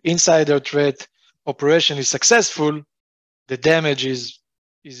the insider threat operation is successful, the damage is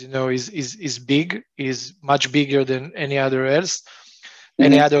big, is much bigger than any other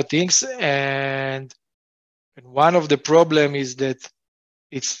things. And one of the problem is that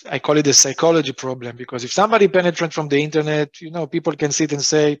I call it a psychology problem, because if somebody penetrates from the internet, people can sit and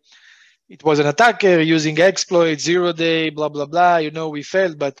say, it was an attacker using exploit, 0 day, blah, blah, blah, we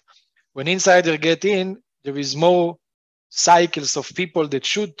failed. But when insider get in, there is more cycles of people that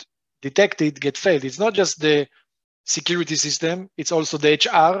should detect it, get failed. It's not just the security system, it's also the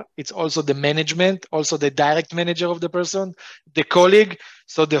HR, it's also the management, also the direct manager of the person, the colleague.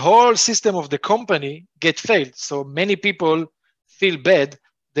 So the whole system of the company get failed. So many people feel bad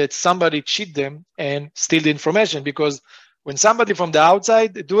that somebody cheat them and steal the information, because when somebody from the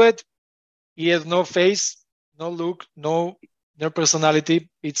outside do it, he has no face, no look, no personality.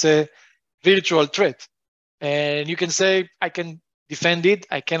 It's a virtual threat. And you can say, I can defend it,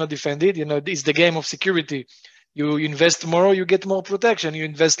 I cannot defend it. It's the game of security. You invest more, you get more protection. You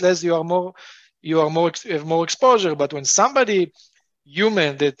invest less, you have more exposure. But when somebody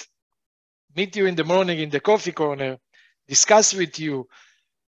human that meet you in the morning in the coffee corner, discuss with you,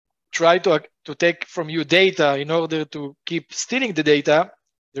 try to take from you data in order to keep stealing the data,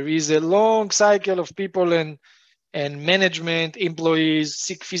 there is a long cycle of people and management,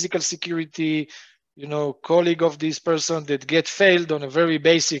 employees, physical security, colleague of this person that get failed on a very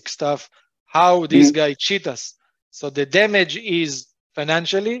basic stuff, how this guy cheat us. So the damage is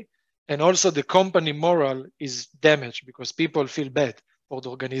financially, and also the company moral is damaged, because people feel bad for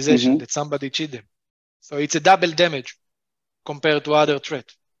the organization that somebody cheat them. So it's a double damage compared to other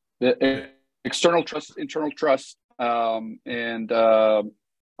threat. External trust, internal trust, and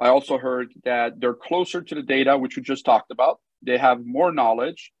I also heard that they're closer to the data, which we just talked about. They have more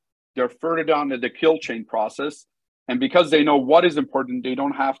knowledge. They're further down in the kill chain process. And because they know what is important, they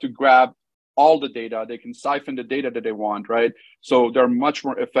don't have to grab all the data. They can siphon the data that they want, right? So they're much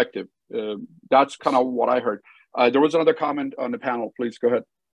more effective. That's kind of what I heard. There was another comment on the panel. Please go ahead.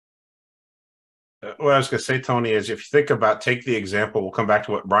 What I was going to say, Tony, is if you think about, take the example, we'll come back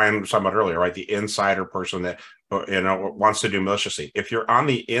to what Brian was talking about earlier, right? The insider person that, wants to do maliciously. If you're on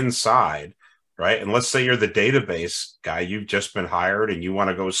the inside, right? And let's say you're the database guy, you've just been hired and you want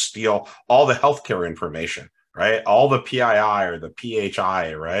to go steal all the healthcare information, right? All the PII or the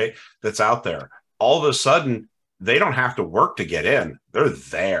PHI, right? That's out there. All of a sudden, they don't have to work to get in. They're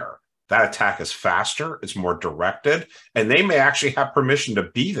there. That attack is faster, it's more directed, and they may actually have permission to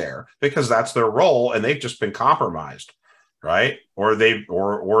be there because that's their role and they've just been compromised. right? Or they,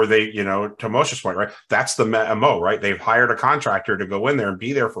 you know, to Moshe's point, right? That's the MO, right? They've hired a contractor to go in there and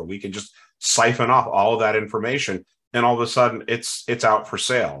be there for a week and just siphon off all of that information. And all of a sudden it's out for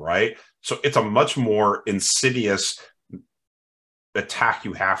sale, right? So it's a much more insidious attack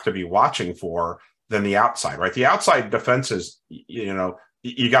you have to be watching for than the outside, right? The outside defenses, you know,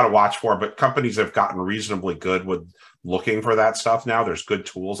 you got to watch for, but companies have gotten reasonably good with looking for that stuff now. There's good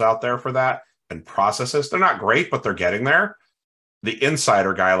tools out there for that and processes. They're not great, but they're getting there. The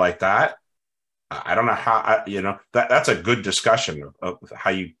insider guy like that, I don't know how, you know, that's a good discussion of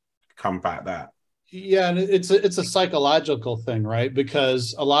how you combat that. Yeah, and it's a psychological thing, right?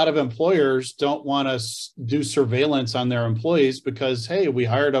 Because a lot of employers don't want to do surveillance on their employees because, hey, we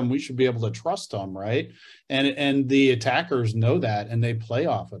hired them, we should be able to trust them, right? And the attackers know that, and they play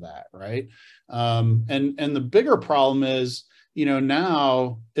off of that, right? And the bigger problem is, you know,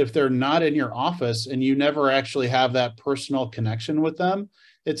 now if they're not in your office and you never actually have that personal connection with them,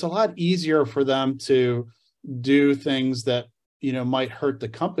 it's a lot easier for them to do things that, you know, might hurt the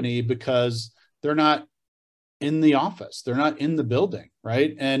company because they're not in the office. They're not in the building,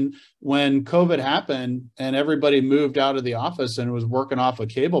 right? And when COVID happened and everybody moved out of the office and was working off a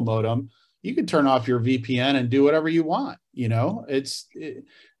cable modem, you could turn off your VPN and do whatever you want. You know, the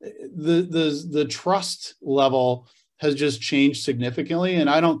trust level has just changed significantly. And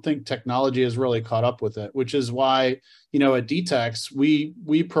I don't think technology has really caught up with it, which is why, you know, at DTEX,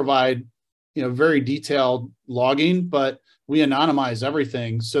 we provide, you know, very detailed logging, but we anonymize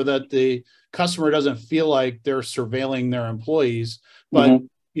everything so that the customer doesn't feel like they're surveilling their employees. But,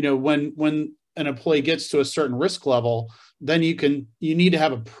 you know, when an employee gets to a certain risk level, then you need to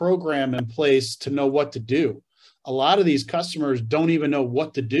have a program in place to know what to do. A lot of these customers don't even know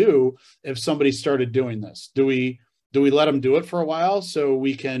what to do if somebody started doing this. Do we let them do it for a while so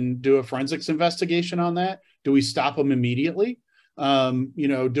we can do a forensics investigation on that? Do we stop them immediately? You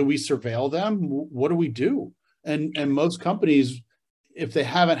know, do we surveil them? What do we do? And most companies, if they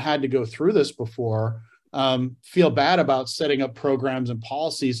haven't had to go through this before, feel bad about setting up programs and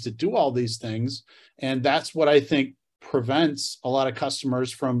policies to do all these things. And that's what I think prevents a lot of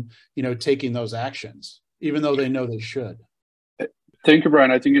customers from, you know, taking those actions, even though they know they should. Thank you, Brian.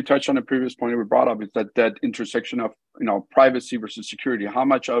 I think you touched on a previous point we brought up, is that intersection of, you know, privacy versus security. How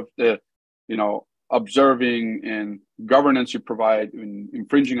much of the, you know, observing and governance you provide in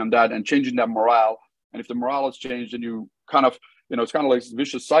infringing on that and changing that morale. And if the morale has changed, then you kind of, you know, it's kind of like this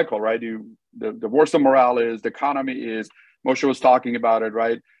vicious cycle, right? The worse the morale is, the economy is. Moshe was talking about it,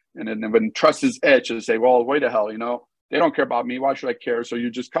 right? And then when trust is etched, you say, well, wait the hell, you know, they don't care about me. Why should I care? So you're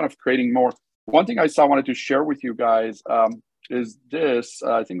just kind of creating more. One thing I wanted to share with you guys is this.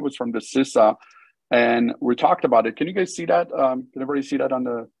 I think it was from the CISA, and we talked about it. Can you guys see that? Can everybody see that on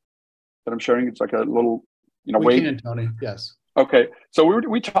that I'm sharing? It's like a little, you know, we wave. can, Tony. Yes. Okay, so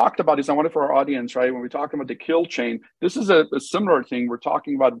we talked about this. I wanted for our audience, right? When we talked about the kill chain, this is a similar thing. We're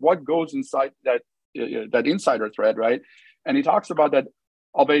talking about what goes inside that insider thread, right? And he talks about that,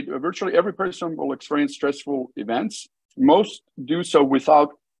 albeit virtually every person will experience stressful events. Most do so without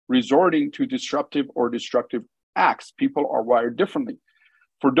resorting to disruptive or destructive acts. People are wired differently.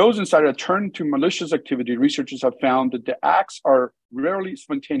 For those insiders that turn to malicious activity, researchers have found that the acts are rarely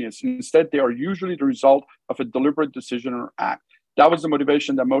spontaneous. Instead, they are usually the result of a deliberate decision or act. That was the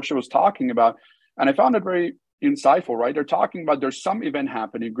motivation that Moshe was talking about. And I found it very insightful, right? They're talking about there's some event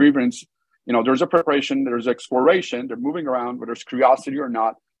happening, grievance, you know, there's a preparation, there's exploration, they're moving around, whether it's curiosity or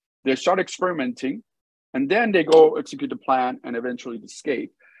not. They start experimenting, and then they go execute the plan and eventually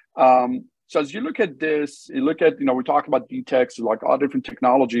escape. So as you look at this, you look at, you know, we talk about DTEX, like all different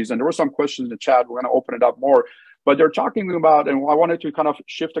technologies, and there were some questions in the chat. We're going to open it up more, but they're talking about, and I wanted to kind of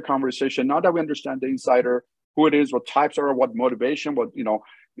shift the conversation. Now that we understand the insider, who it is, what types are, what motivation, what, you know,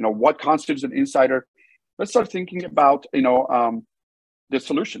 what constitutes an insider. Let's start thinking about, you know, the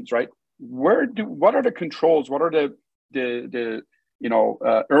solutions, right? What are the controls? What are the you know,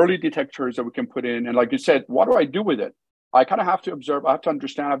 early detectors that we can put in? And like you said, what do I do with it? I kind of have to observe, I have to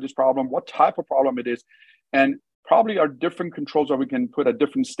understand I have this problem, what type of problem it is, and probably are different controls that we can put at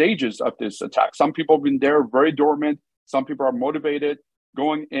different stages of this attack. Some people have been there very dormant. Some people are motivated,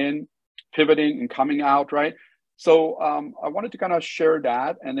 going in, pivoting and coming out, right? So I wanted to kind of share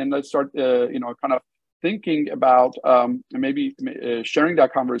that, and then let's start, you know, kind of thinking about maybe sharing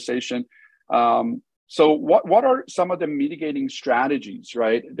that conversation. So what are some of the mitigating strategies,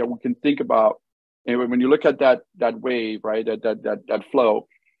 right, that we can think about? And when you look at that wave, right, that flow,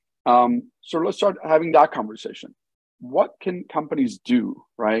 so let's start having that conversation. What can companies do,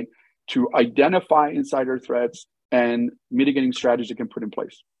 right, to identify insider threats and mitigating strategies they can put in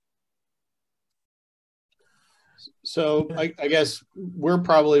place? So I guess we're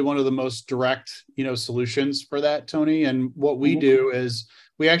probably one of the most direct, solutions for that, Tony. And what we do is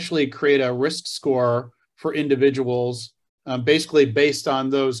we actually create a risk score for individuals, basically based on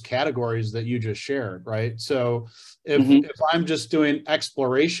those categories that you just shared, right? So if I'm just doing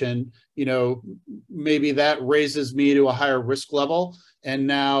exploration, maybe that raises me to a higher risk level. And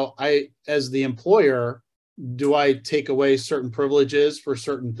now as the employer, do I take away certain privileges for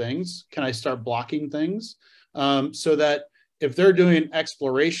certain things? Can I start blocking things? So that if they're doing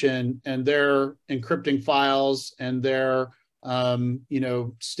exploration and they're encrypting files and they're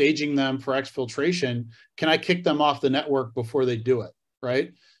staging them for exfiltration, can I kick them off the network before they do it,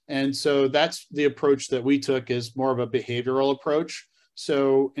 right? And so that's the approach that we took, is more of a behavioral approach.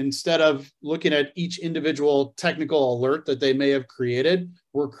 So instead of looking at each individual technical alert that they may have created,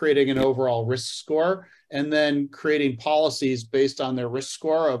 we're creating an overall risk score and then creating policies based on their risk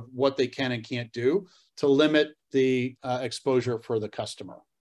score of what they can and can't do to limit the exposure for the customer.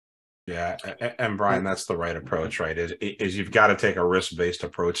 Yeah, and Brian, that's the right approach, right? Is you've got to take a risk-based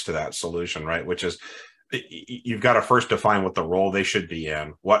approach to that solution, right? Which is, you've got to first define what the role they should be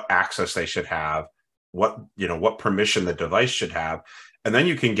in, what access they should have, what permission the device should have, and then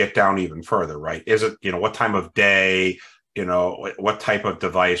you can get down even further, right? Is it, what time of day, what type of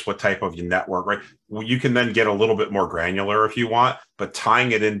device, what type of network, right? Well, you can then get a little bit more granular if you want, but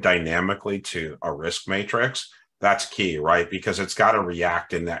tying it in dynamically to a risk matrix, that's key, right? Because it's got to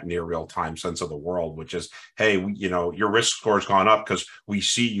react in that near real time sense of the world, which is, hey, your risk score's gone up because we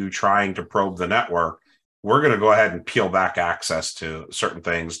see you trying to probe the network. We're going to go ahead and peel back access to certain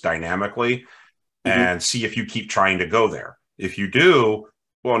things dynamically and see if you keep trying to go there. If you do,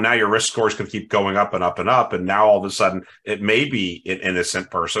 well, now your risk scores can keep going up and up and up. And now all of a sudden, it may be an innocent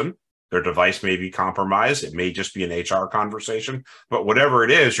person. Their device may be compromised. It may just be an HR conversation. But whatever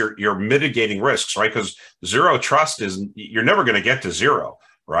it is, you're mitigating risks, right? Because zero trust you're never going to get to zero,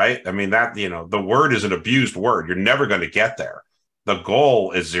 right? I mean, that, the word is an abused word. You're never going to get there. The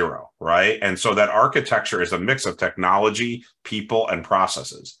goal is zero, right? And so that architecture is a mix of technology, people, and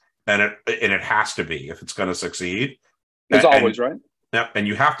processes. And it has to be if it's going to succeed. As always, right? Yeah, and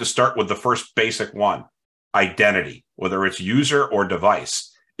you have to start with the first basic one, identity, whether it's user or device.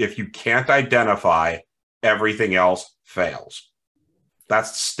 If you can't identify, everything else fails.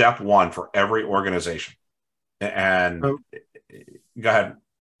 That's step one for every organization. And go ahead.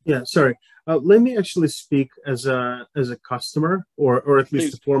 Yeah, sorry. Let me actually speak as a customer, or at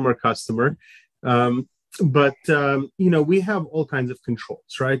least a former customer. But we have all kinds of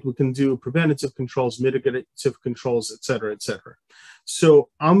controls, right? We can do preventative controls, mitigative controls, et cetera, et cetera. So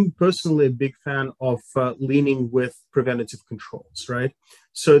I'm personally a big fan of leaning with preventative controls, right?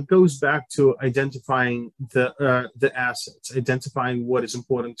 So it goes back to identifying the assets, identifying what is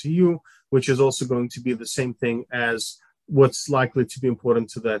important to you, which is also going to be the same thing as what's likely to be important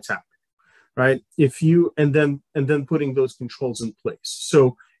to the attacker, right? And then putting those controls in place.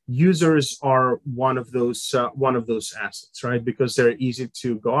 So users are one of those assets, right? Because they're easy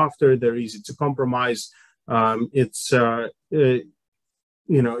to go after, they're easy to compromise. It's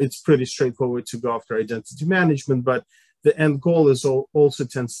pretty straightforward to go after identity management, but the end goal is also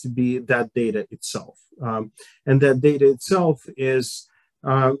tends to be that data itself, and that data itself is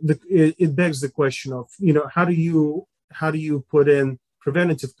it begs the question of how do you put in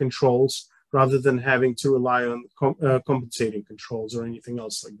preventative controls rather than having to rely on compensating controls or anything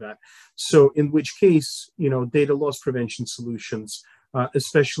else like that. So in which case, data loss prevention solutions,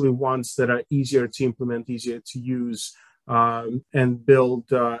 especially ones that are easier to implement, easier to use, and build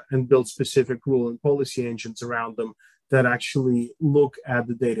specific rule and policy engines around them that actually look at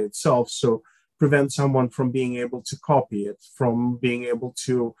the data itself. So prevent someone from being able to copy it, from being able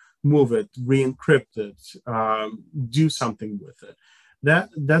to move it, re-encrypt it, do something with it.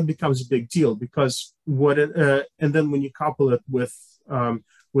 That becomes a big deal, because and then when you couple it with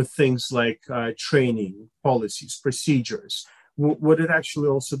things like training, policies, procedures, what it actually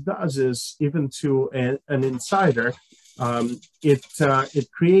also does is, even to an insider,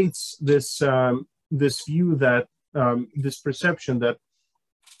 it creates this view that this perception that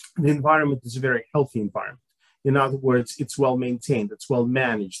the environment is a very healthy environment. In other words, it's well maintained, it's well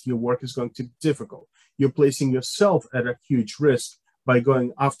managed. Your work is going to be difficult. You're placing yourself at a huge risk by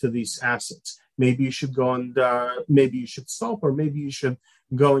going after these assets. Maybe you should go and maybe you should stop, or maybe you should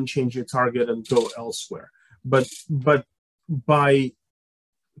go and change your target and go elsewhere. But by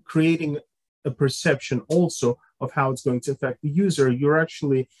creating a perception also of how it's going to affect the user, you're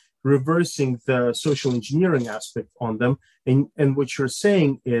actually reversing the social engineering aspect on them. And what you're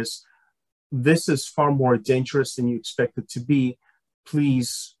saying is, this is far more dangerous than you expect it to be.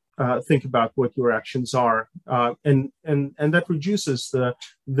 Please think about what your actions are, and that reduces the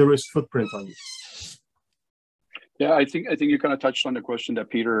risk footprint on you. Yeah, I think you kind of touched on the question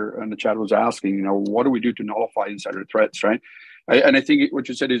that Peter in the chat was asking. You know, what do we do to nullify insider threats, right? And I think what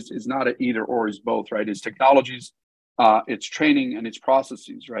you said is not an either or, is both, right? It's technologies, it's training, and it's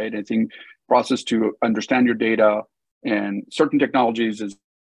processes, right? I think process to understand your data, and certain technologies, as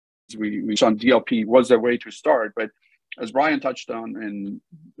we saw on DLP, was a way to start. But as Brian touched on, and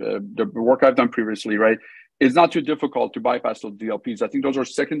the work I've done previously, right, it's not too difficult to bypass those DLPs. I think those are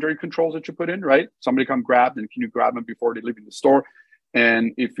secondary controls that you put in, right? Somebody come grab, and can you grab them before they leave in the store?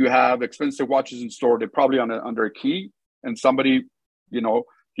 And if you have expensive watches in store, they're probably under a key, and somebody, you know,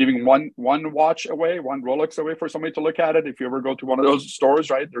 giving one watch away, one Rolex away for somebody to look at it. If you ever go to one of those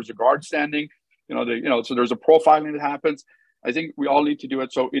stores, right, there's a guard standing, so there's a profiling that happens. I think we all need to do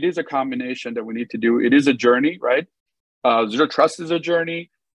it. So it is a combination that we need to do. It is a journey, right? Zero trust is a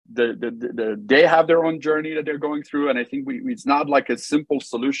journey. They have their own journey that they're going through, and I think it's not like a simple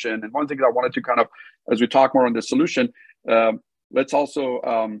solution. And one thing that I wanted to kind of, as we talk more on the solution, let's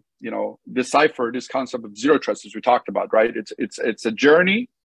also decipher this concept of zero trust, as we talked about, right? It's a journey.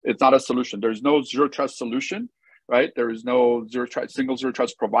 It's not a solution. There's no zero trust solution, right? There is no single zero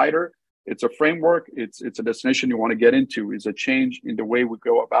trust provider. It's a framework. It's a destination you want to get into. It's a change in the way we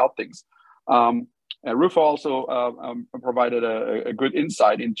go about things. And Rufo also provided a good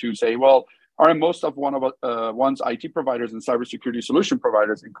insight into, say, well, are most of one's IT providers and cybersecurity solution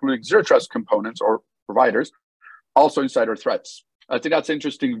providers, including zero trust components or providers, also insider threats? I think that's an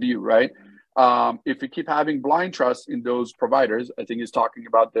interesting view, right? If we keep having blind trust in those providers, I think he's talking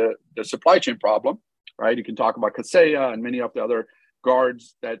about the supply chain problem, right? You can talk about CISA and many of the other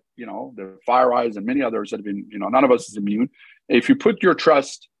guards that, the FireEyes and many others that have been, none of us is immune. If you put your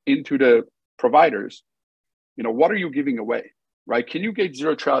trust into the providers, what are you giving away, right? Can you get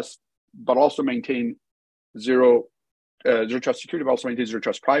zero trust, but also maintain zero trust security, but also maintain zero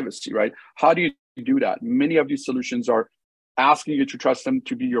trust privacy, right? How do you do that? Many of these solutions are asking you to trust them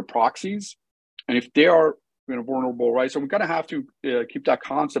to be your proxies. And if they are vulnerable, right? So we're going to have to keep that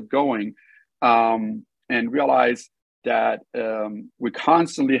concept going and realize that we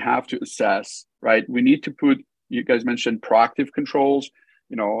constantly have to assess, right? We need to put, you guys mentioned proactive controls,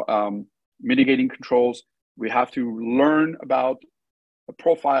 mitigating controls. We have to learn about the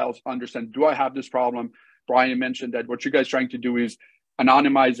profiles, understand, do I have this problem? Brian mentioned that what you guys are trying to do is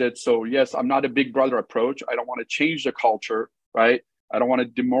anonymize it. So yes, I'm not a big brother approach. I don't want to change the culture, right? I don't want to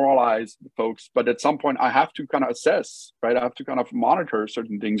demoralize the folks, but at some point I have to kind of assess, right? I have to kind of monitor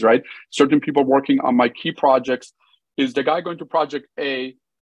certain things, right? Certain people working on my key projects. Is the guy going to project A,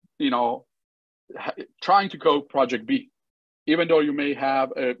 trying to go project B? Even though you may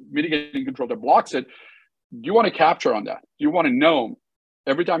have a mitigating control that blocks it, you want to capture on that. You want to know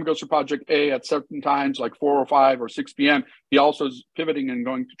every time he goes to project A at certain times, like 4 or 5 or 6 p.m., he also is pivoting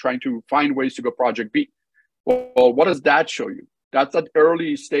and trying to find ways to go project B. Well, what does that show you? That's that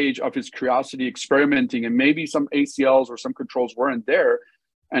early stage of his curiosity, experimenting, and maybe some ACLs or some controls weren't there.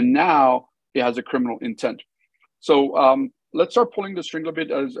 And now he has a criminal intent. So let's start pulling the string a bit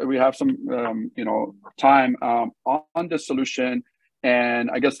as we have some, time on the solution.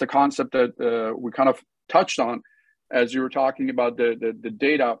 And I guess the concept that we kind of touched on as you were talking about the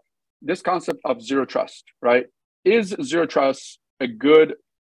data, this concept of zero trust, right? Is zero trust a good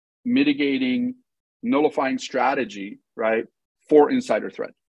mitigating, nullifying strategy, right, for insider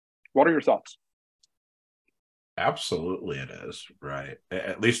threat? What are your thoughts? Absolutely it is, right?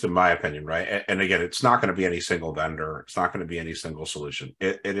 At least in my opinion, right? And again, it's not going to be any single vendor. It's not going to be any single solution.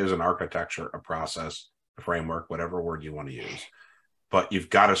 It is an architecture, a process, a framework, whatever word you want to use. But you've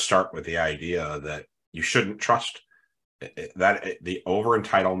got to start with the idea that you shouldn't trust that the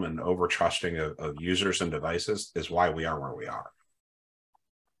over-entitlement, over-trusting of users and devices is why we are where we are.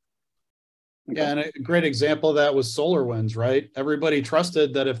 Yeah, and a great example of that was SolarWinds, right? Everybody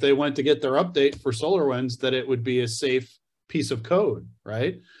trusted that if they went to get their update for SolarWinds, that it would be a safe piece of code,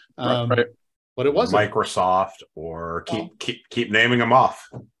 right? Right. But it wasn't. Microsoft, or keep naming them off.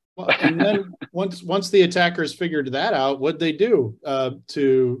 Well, and then once the attackers figured that out, what'd they do?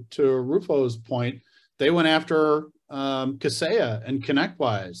 To Rufo's point, they went after Kaseya and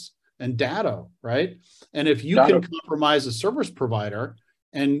ConnectWise and Datto, right? And if you can compromise a service provider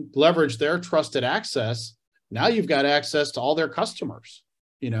and leverage their trusted access, now you've got access to all their customers,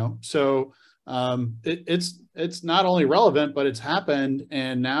 So it's not only relevant, but it's happened.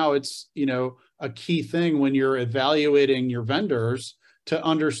 And now it's, a key thing when you're evaluating your vendors to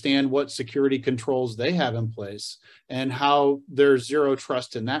understand what security controls they have in place and how there's zero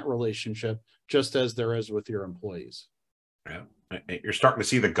trust in that relationship, just as there is with your employees. Yeah. You're starting to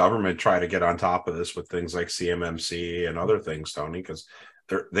see the government try to get on top of this with things like CMMC and other things, Tony, because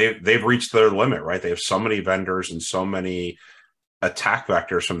they've reached their limit, right? They have so many vendors and so many attack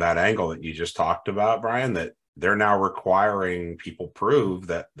vectors from that angle that you just talked about, Brian, that they're now requiring people prove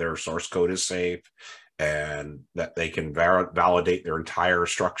that their source code is safe and that they can validate their entire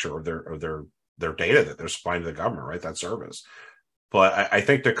structure of their data that they're supplying to the government, right? That service. But I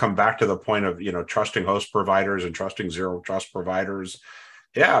think to come back to the point of, trusting host providers and trusting zero trust providers.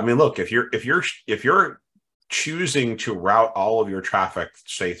 Yeah. I mean, look, if you're choosing to route all of your traffic,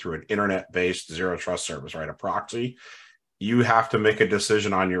 say through an internet-based zero trust service, right? A proxy, you have to make a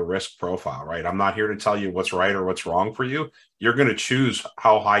decision on your risk profile, right? I'm not here to tell you what's right or what's wrong for you. You're going to choose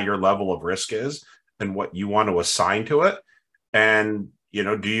how high your level of risk is and what you want to assign to it. And,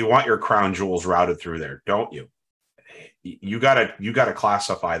 do you want your crown jewels routed through there? Don't you? You gotta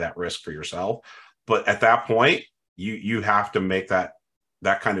classify that risk for yourself. But at that point, you have to make that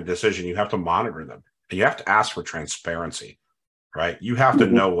kind of decision. You have to monitor them and you have to ask for transparency, right? You have to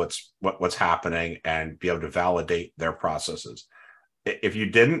know what's happening and be able to validate their processes. If you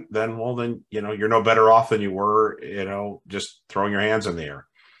didn't, then you're no better off than you were, just throwing your hands in the air.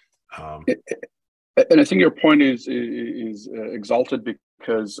 And I think your point is exalted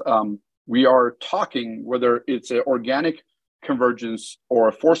because we are talking, whether it's an organic convergence or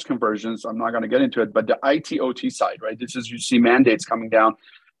a forced convergence, I'm not going to get into it, but the IT/OT side, right? This is, you see mandates coming down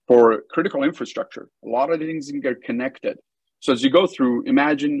for critical infrastructure. A lot of things can get connected. So as you go through,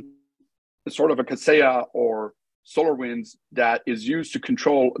 imagine sort of a Kaseya or SolarWinds that is used to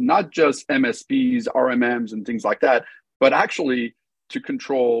control not just MSPs, RMMs, and things like that, but actually to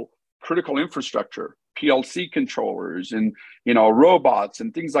control critical infrastructure, PLC controllers, and robots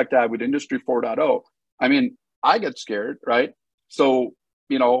and things like that with Industry 4.0. I mean, I get scared, right? So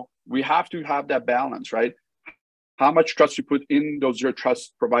we have to have that balance, right? How much trust you put in those zero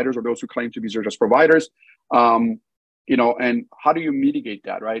trust providers or those who claim to be zero trust providers, and how do you mitigate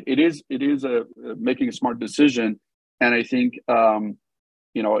that, right? It is making a smart decision, and I think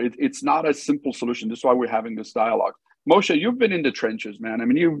it's not a simple solution. This is why we're having this dialogue. Moshe, you've been in the trenches, man. I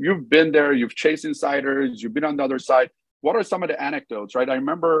mean, you've been there. You've chased insiders. You've been on the other side. What are some of the anecdotes, right? I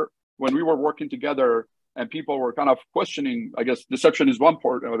remember when we were working together and people were kind of questioning, I guess deception is one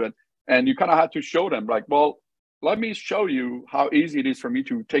part of it, and you kind of had to show them, like, well, let me show you how easy it is for me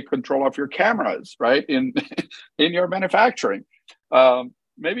to take control of your cameras, right, in your manufacturing.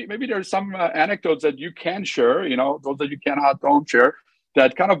 Maybe there's some anecdotes that you can share, those that you cannot, don't share,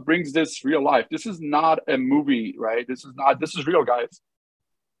 that kind of brings this real life. This is not a movie, right? This is real, guys.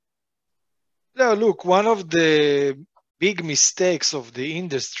 No, look, one of the big mistakes of the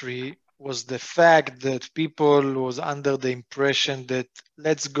industry was the fact that people was under the impression that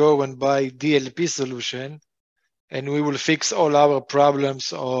let's go and buy DLP solution and we will fix all our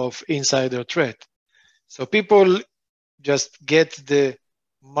problems of insider threat. So people just get the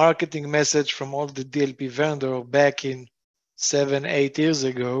marketing message from all the DLP vendor back in 7-8 years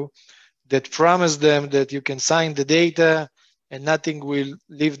ago that promised them that you can sign the data and nothing will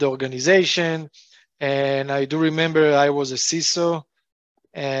leave the organization. And I do remember I was a CISO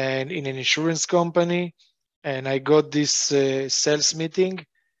and in an insurance company, and I got this sales meeting.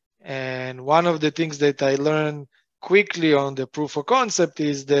 And one of the things that I learned quickly on the proof of concept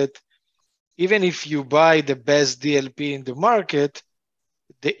is that even if you buy the best DLP in the market,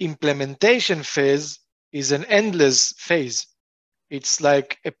 the implementation phase is an endless phase. It's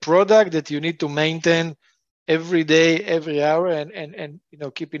like a product that you need to maintain every day, every hour, and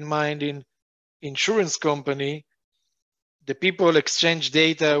keep in mind in insurance company, the people exchange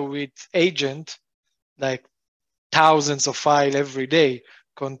data with agent, like thousands of files every day,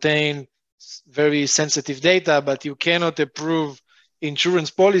 contain very sensitive data, but you cannot approve insurance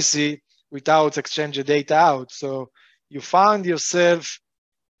policy without exchanging data out. So you find yourself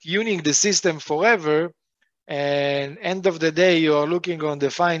tuning the system forever, and end of the day, you are looking on the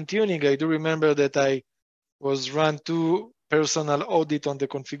fine tuning. I do remember that I was run 2 personal audit on the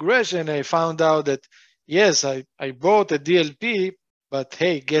configuration. I found out that, yes, I bought a DLP, but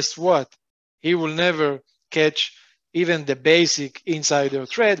hey, guess what? He will never catch even the basic insider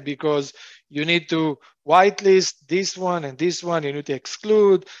threat because you need to whitelist this one and this one. You need to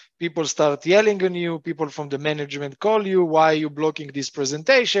exclude. People start yelling on you. People from the management call you. Why are you blocking this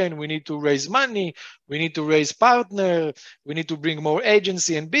presentation? We need to raise money. We need to raise partner. We need to bring more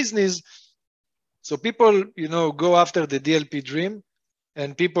agency and business. So people, go after the DLP dream,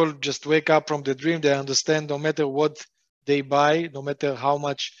 and people just wake up from the dream. They understand no matter what they buy, no matter how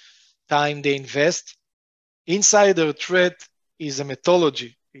much time they invest, insider threat is a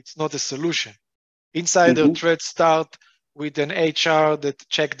methodology. It's not a solution. Insider threats start with an HR that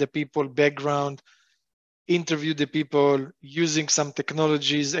check the people background, interview the people using some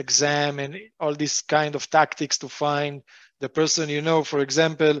technologies, exam, and all these kind of tactics to find the person. For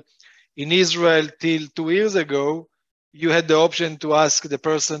example, in Israel till 2 years ago, you had the option to ask the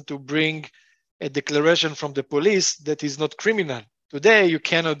person to bring a declaration from the police that is not criminal. Today, you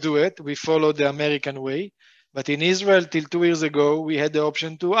cannot do it. We follow the American way. But in Israel, till 2 years ago, we had the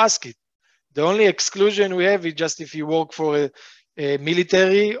option to ask it. The only exclusion we have is just if you work for a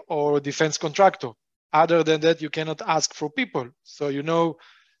military or defense contractor. Other than that, you cannot ask for people. So you know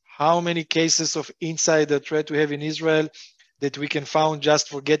how many cases of insider threat we have in Israel that we can find just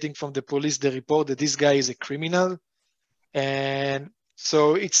for getting from the police the report that this guy is a criminal. And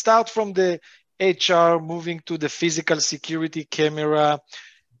so it starts from the HR moving to the physical security camera.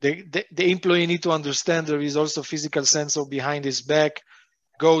 The employee need to understand there is also physical sensor behind his back.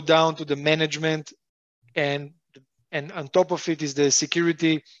 Go down to the management, and on top of it is the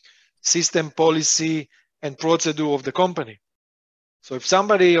security system policy and procedure of the company. So if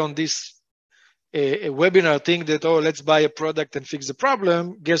somebody on this a webinar think that, oh, let's buy a product and fix the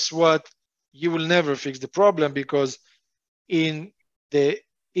problem, guess what? You will never fix the problem, because in the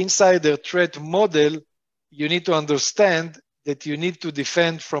insider threat model, you need to understand that you need to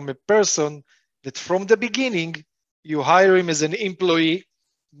defend from a person that from the beginning, you hire him as an employee,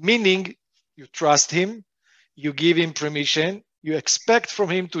 meaning you trust him, you give him permission, you expect from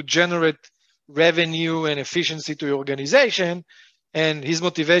him to generate revenue and efficiency to your organization, and his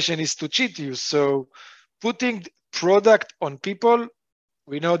motivation is to cheat you. So putting product on people,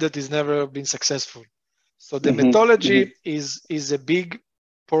 we know that has never been successful. So the methodology is a big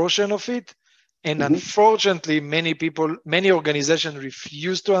portion of it. And unfortunately, many organizations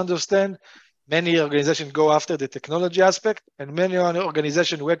refuse to understand. Many organizations go after the technology aspect, and many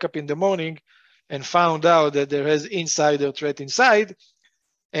organizations wake up in the morning and found out that there is insider threat inside.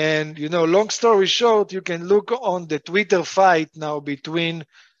 And, long story short, you can look on the Twitter fight now between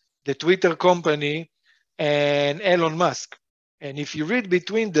the Twitter company and Elon Musk. And if you read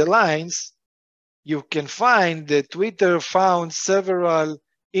between the lines, you can find that Twitter found several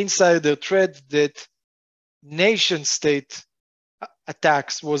insider threats that nation state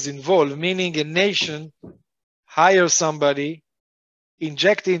attacks was involved, meaning a nation hires somebody,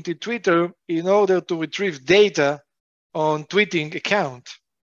 inject into Twitter in order to retrieve data on tweeting account.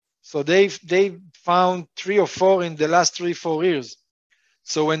 So they found 3 or 4 in the last 3-4 years.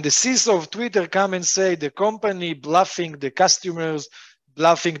 So when the CISA of Twitter come and say the company bluffing the customers,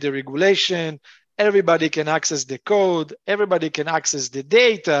 bluffing the regulation, everybody can access the code, everybody can access the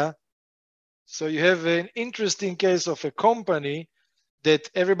data. So you have an interesting case of a company that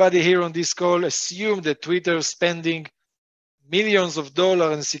everybody here on this call assumed that Twitter is spending millions of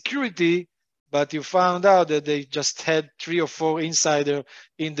dollars in security, but you found out that they just had 3 or 4 insider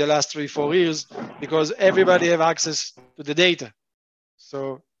in the last 3-4 years because everybody have access to the data.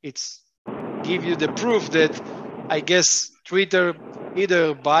 So it's give you the proof that I guess Twitter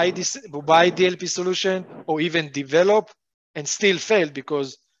either buy DLP solution or even develop and still fail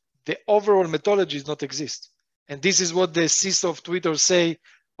because the overall methodology does not exist. And this is what the CISA of Twitter say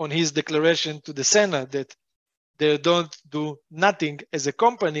on his declaration to the Senate, that they don't do nothing as a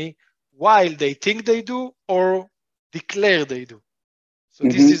company while they think they do or declare they do. So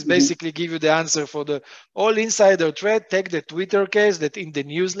this is basically give you the answer for the all insider threat. Take the Twitter case that in the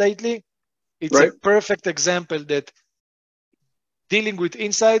news lately. It's a perfect example that dealing with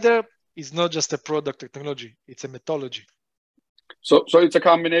insider is not just a product technology, it's a methodology. So it's a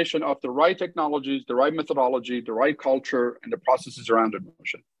combination of the right technologies, the right methodology, the right culture, and the processes around it.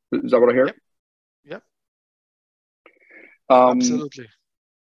 Is that what I hear? Yep. Absolutely.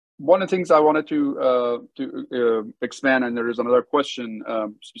 One of the things I wanted to expand, and there is another question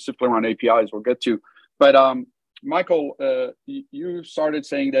specifically around APIs we'll get to. But Michael, you started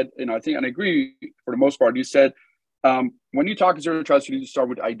saying that, I think, and I agree for the most part, you said, when you talk zero trust, you need to start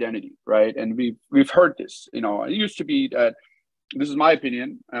with identity, right? And we've heard this, it used to be that, this is my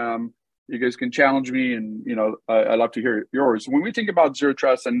opinion, you guys can challenge me and, I love to hear yours. When we think about zero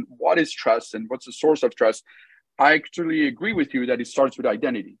trust and what is trust and what's the source of trust, I actually agree with you that it starts with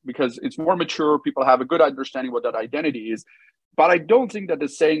identity because it's more mature. People have a good understanding what that identity is. But I don't think that the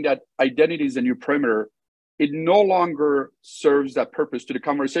saying that identity is a new perimeter, it no longer serves that purpose to the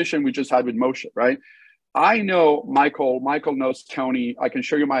conversation we just had with Moshe, right? I know Michael knows Tony. I can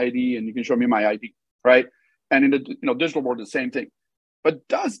show you my ID and you can show me my ID, right? And in the digital world, the same thing. But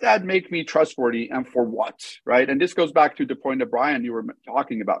does that make me trustworthy and for what, right? And this goes back to the point that Brian, you were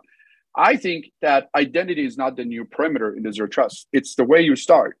talking about. I think that identity is not the new perimeter in the zero trust. It's the way you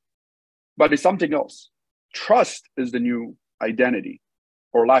start, but it's something else. trust is the new identity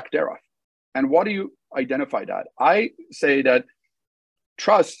or lack thereof. And what do you identify that? I say that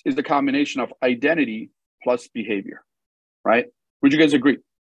trust is a combination of identity plus behavior, right? Would you guys agree?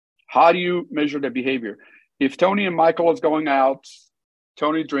 How do you measure the behavior? If Tony and Michael is going out,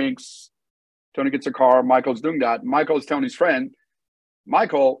 Tony drinks, Tony gets a car, Michael's doing that. Michael is Tony's friend.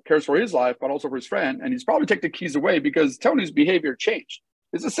 Michael cares for his life, but also for his friend. And he's probably take the keys away because Tony's behavior changed.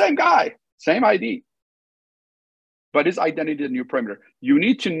 It's the same guy, same ID, but his identity is a new perimeter. You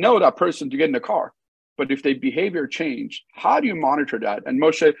need to know that person to get in the car. But if their behavior changed, how do you monitor that? And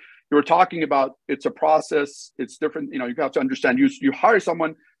Moshe, you were talking about it's a process, it's different. You have to understand, you hire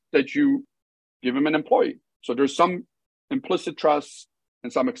someone that you give him an employee. So there's some implicit trust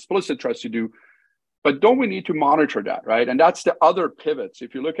and some explicit trust you do. But don't we need to monitor that, right? And that's the other pivots.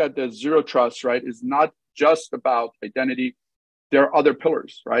 If you look at the zero trust, right, it's not just about identity. There are other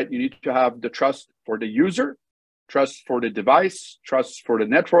pillars, right? You need to have the trust for the user, trust for the device, trust for the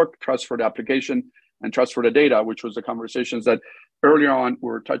network, trust for the application, and trust for the data, which was the conversations that earlier on we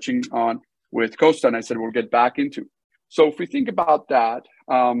were touching on with Costa, and I said we'll get back into. So if we think about that,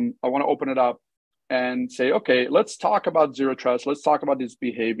 I want to open it up and say, okay, let's talk about zero trust. Let's talk about these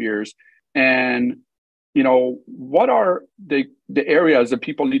behaviors. And what are the areas that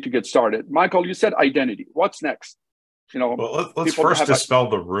people need to get started? Michael, you said identity. What's next? Well, let's first dispel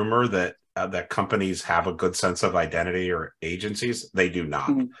the rumor that that companies have a good sense of identity, or agencies. They do not.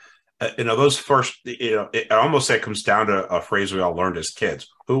 Mm-hmm. Those first, it almost say it comes down to a phrase we all learned as kids: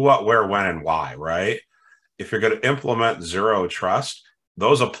 who, what, where, when, and why. Right? If you're going to implement zero trust,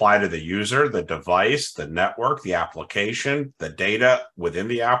 those apply to the user, the device, the network, the application, the data within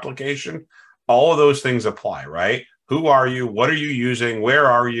the application. All of those things apply, right? Who are you? What are you using? Where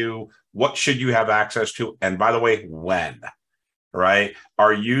are you? What should you have access to? And by the way, when, right?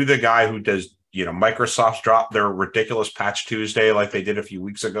 Are you the guy who does, Microsoft's drop their ridiculous patch Tuesday like they did a few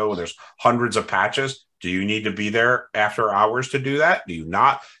weeks ago, where there's hundreds of patches? Do you need to be there after hours to do that? Do you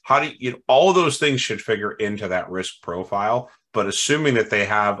not? How do you, all of those things should figure into that risk profile. But assuming that they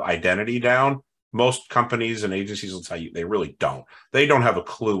have identity down, most companies and agencies will tell you they really don't. They don't have a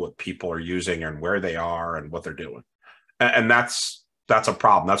clue what people are using and where they are and what they're doing. And that's a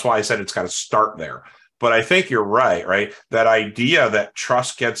problem. That's why I said it's got to start there. But I think you're right? That idea that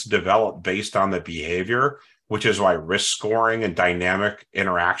trust gets developed based on the behavior, which is why risk scoring and dynamic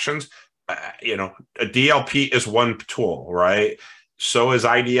interactions, a DLP is one tool, right? So is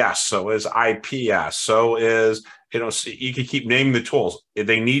IDS, so is IPS, so is, you can keep naming the tools.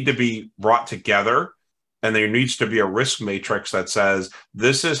 They need to be brought together, and there needs to be a risk matrix that says,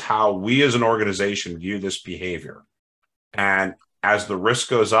 this is how we as an organization view this behavior. And as the risk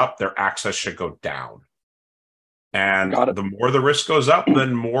goes up, their access should go down. And the more the risk goes up,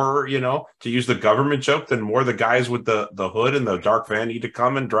 then more, to use the government joke, then more the guys with the hood and the dark van need to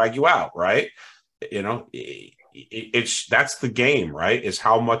come and drag you out, right? That's the game, right? Is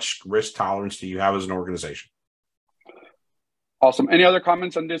how much risk tolerance do you have as an organization? Awesome. Any other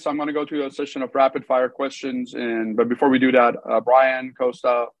comments on this? I'm going to go to a session of rapid fire questions. But before we do that, Brian,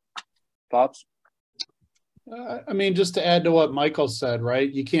 Costa, thoughts? Just to add to what Michael said,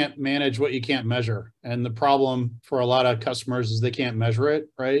 right? You can't manage what you can't measure. And the problem for a lot of customers is they can't measure it,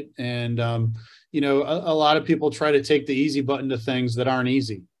 right? And, a lot of people try to take the easy button to things that aren't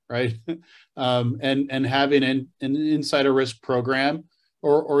easy, right? And having an insider risk program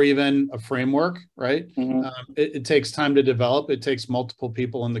or even a framework, right? Mm-hmm. It takes time to develop. It takes multiple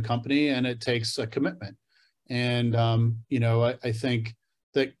people in the company, and it takes a commitment. And, I think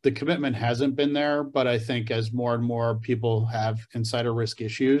that the commitment hasn't been there, but I think as more and more people have insider risk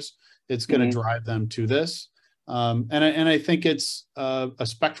issues, it's going to drive them to this. And I think it's a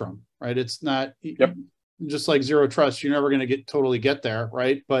spectrum, right? It's not just like zero trust. You're never going to totally get there,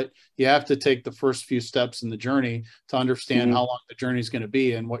 right? But you have to take the first few steps in the journey to understand how long the journey is going to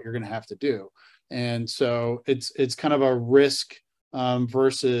be and what you're going to have to do. And so it's kind of a risk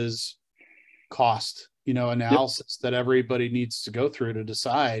versus cost, analysis that everybody needs to go through to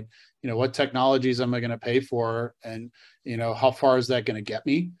decide, what technologies am I going to pay for, and how far is that going to get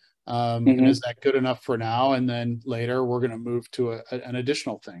me? And is that good enough for now? And then later we're going to move to an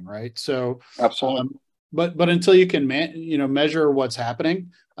additional thing, right? So absolutely. But until you can measure what's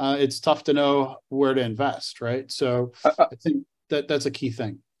happening, it's tough to know where to invest, right? So I think that's a key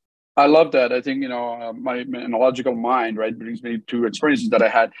thing. I love that. I think my analogical mind, right, brings me to experiences that I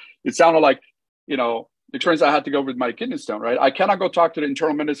had. It sounded like the experience I had to go with my kidney stone, right? I cannot go talk to the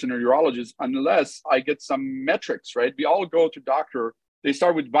internal medicine or urologist unless I get some metrics, right? We all go to doctor. They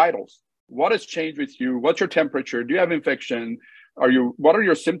start with vitals. What has changed with you? What's your temperature? Do you have infection? what are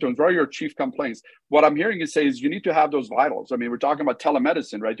your symptoms? What are your chief complaints? What I'm hearing you say is you need to have those vitals. I mean, we're talking about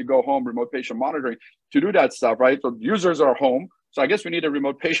telemedicine, right? To go home, remote patient monitoring, to do that stuff, right? So users are home. So I guess we need a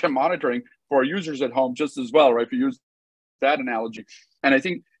remote patient monitoring for our users at home just as well, right? If you use that analogy. And I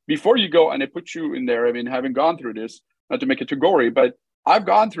think before you go, and I put you in there, I mean, having gone through this, not to make it too gory, but I've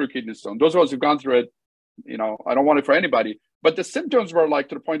gone through kidney stone. Those of us who've gone through it, you know, I don't want it for anybody, but the symptoms were like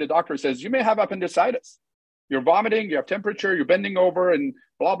to the point the doctor says, you may have appendicitis. You're vomiting, you have temperature, you're bending over and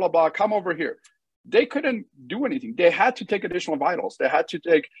blah, blah, blah, come over here. They couldn't do anything. They had to take additional vitals. They had to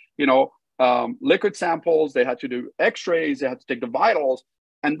take, you know, liquid samples. They had to do x-rays. They had to take the vitals.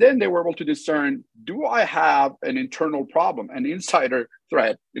 And then they were able to discern, do I have an internal problem, an insider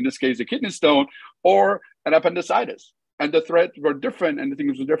threat, in this case, a kidney stone, or an appendicitis? And the threats were different and the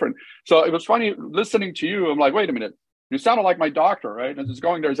things were different. So it was funny listening to you. I'm like, wait a minute. You sounded like my doctor, right? And just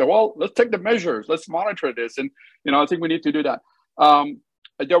going there and say, well, let's take the measures. Let's monitor this. And, you know, I think we need to do that.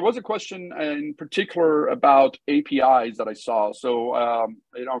 There was a question in particular about APIs that I saw. So I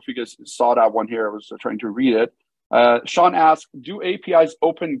don't know if you guys saw that one here. I was trying to read it. Sean asked, do APIs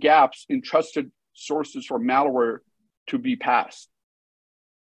open gaps in trusted sources for malware to be passed?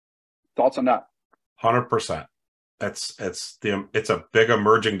 Thoughts on that? 100%. It's a big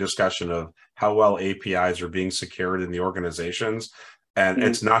emerging discussion of how well APIs are being secured in the organizations. And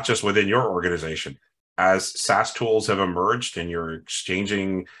it's not just within your organization. As SaaS tools have emerged and you're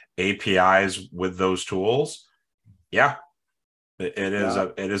exchanging APIs with those tools, yeah, it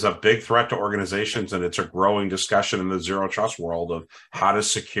is a big threat to organizations, and it's a growing discussion in the zero trust world of how to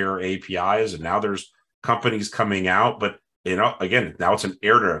secure APIs. And now there's companies coming out, but you know, again, now it's an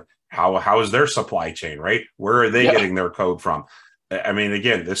iterative. How is their supply chain, right? Where are they getting their code from? I mean,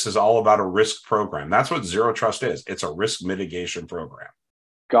 again, this is all about a risk program. That's what zero trust is. It's a risk mitigation program.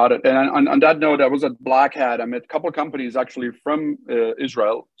 Got it. And on that note, I was at Black Hat. I met a couple of companies actually from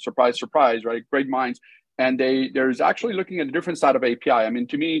Israel. Surprise, surprise, right? Great minds. And there's actually looking at a different side of API. I mean,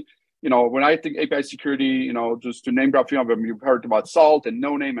 to me, you know, when I think API security, you know, just to name drop a few of them, you've heard about Salt and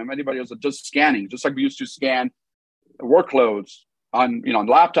No Name and anybody else, just scanning, just like we used to scan workloads on, you know, on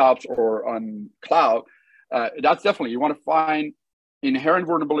laptops or on cloud. That's definitely, you want to find inherent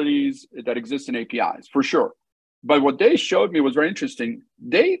vulnerabilities that exist in APIs for sure. But what they showed me was very interesting.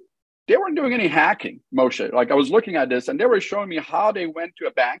 They weren't doing any hacking, Moshe. Like I was looking at this and they were showing me how they went to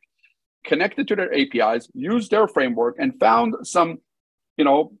a bank, connected to their APIs, used their framework and found some, you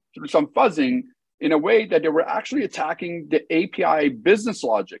know, through some fuzzing in a way that they were actually attacking the API business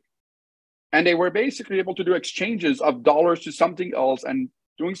logic. And they were basically able to do exchanges of dollars to something else and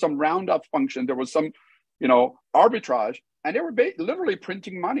doing some roundup function. There was some, you know, arbitrage, and they were literally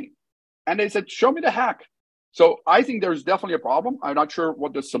printing money. And they said, show me the hack. So I think there's definitely a problem. I'm not sure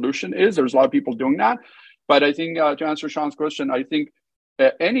what the solution is. There's a lot of people doing that. But I think to answer Sean's question, I think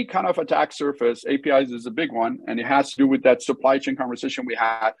any kind of attack surface, APIs is a big one, and it has to do with that supply chain conversation we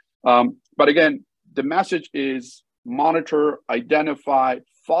had. But again, the message is monitor, identify,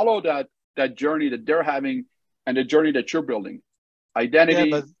 follow that journey that they're having and the journey that you're building.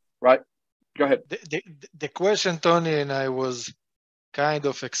 Identity, right? Go ahead. The question, Tony, and I was kind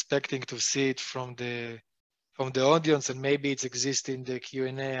of expecting to see it from the audience, and maybe it exists in the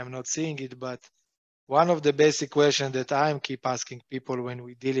Q&A. I'm not seeing it, but one of the basic questions that I keep asking people when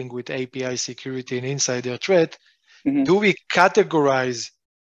we're dealing with API security and insider threat, do we categorize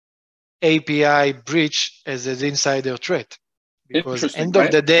API breach as an insider threat? Because end of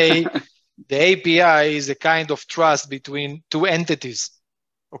the day, the API is a kind of trust between two entities,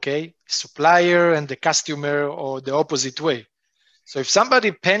 okay? Supplier and the customer, or the opposite way. So if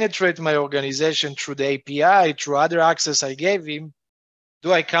somebody penetrates my organization through the API, through other access I gave him,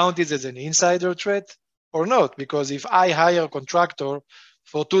 do I count it as an insider threat or not? Because if I hire a contractor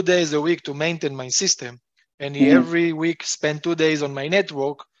for 2 days a week to maintain my system, and he every week spend 2 days on my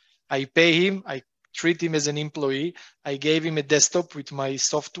network, I pay him, I treat him as an employee, I gave him a desktop with my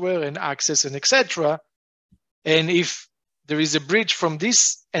software and access and etc. And if there is a breach from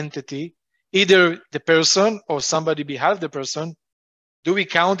this entity, either the person or somebody behind the person, do we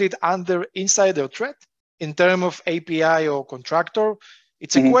count it under insider threat in terms of API or contractor?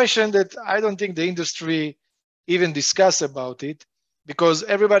 It's a question that I don't think the industry even discuss about it, because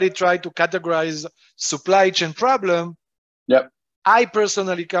everybody tried to categorize supply chain problem. Yep. I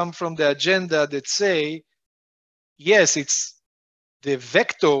personally come from the agenda that say, yes, it's the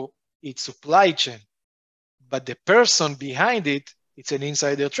vector, it's supply chain, but the person behind it, it's an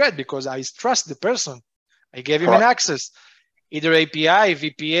insider threat because I trust the person. I gave him an access. Either API,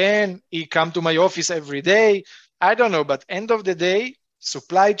 VPN, he come to my office every day. I don't know, but end of the day,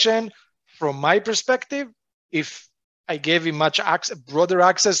 supply chain, from my perspective, if I gave him much broader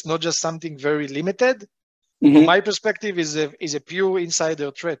access, not just something very limited. From my perspective, is a pure insider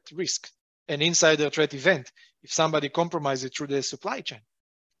threat risk, an insider threat event if somebody compromises through the supply chain.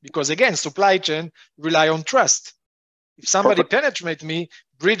 Because again, supply chain rely on trust. If somebody penetrate me,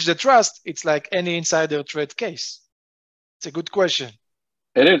 breach the trust, it's like any insider threat case. It's a good question.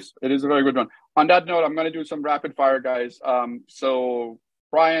 It is. It is a very good one. On that note, I'm going to do some rapid fire, guys. So,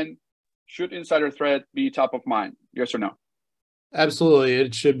 Brian, should insider threat be top of mind? Yes or no? Absolutely.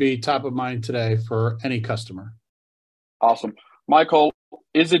 It should be top of mind today for any customer. Awesome. Michael,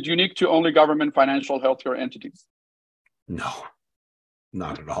 is it unique to only government, financial, healthcare entities? No,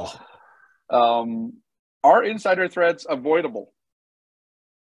 not at all. Are insider threats avoidable?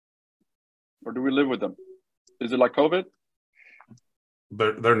 Or do we live with them? Is it like COVID?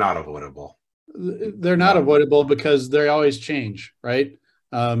 They're not avoidable. They're not avoidable because they always change, right?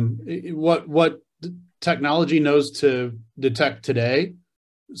 What technology knows to detect today,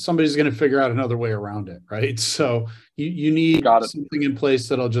 somebody's going to figure out another way around it, right? So you need something in place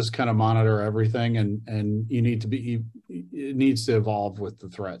that'll just kind of monitor everything, and you need to be, it needs to evolve with the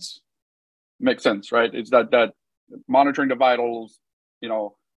threats. Makes sense, right? It's that monitoring the vitals,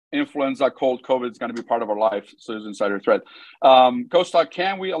 influenza, cold, COVID is going to be part of our life. So it's insider threat. Costa,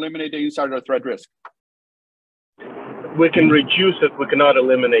 can we eliminate the insider threat risk? We can reduce it. We cannot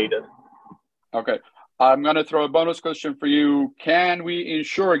eliminate it. Okay. I'm going to throw a bonus question for you. Can we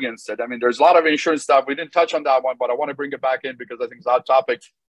insure against it? I mean, there's a lot of insurance stuff. We didn't touch on that one, but I want to bring it back in because I think it's a hot topic.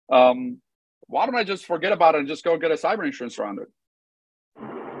 Why don't I just forget about it and just go get a cyber insurance around it?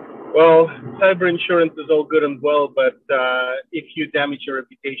 Well, cyber insurance is all good and well, but if you damage your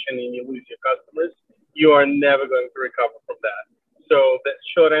reputation and you lose your customers, you are never going to recover from that. So the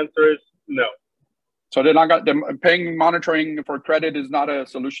short answer is no. So they're not got them paying monitoring for credit is not a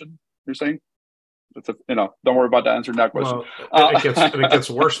solution, you're saying? It's don't worry about answering that question. Well, it gets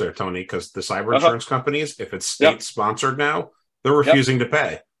worse there, Tony, because the cyber insurance companies, if it's state sponsored now, they're refusing to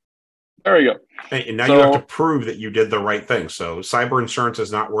pay. There you go. And now you have to prove that you did the right thing. So cyber insurance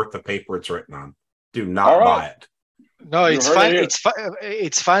is not worth the paper it's written on. Do not buy it. No, it's fine.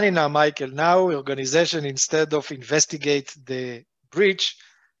 It's funny now, Michael. Now organization, instead of investigate the breach,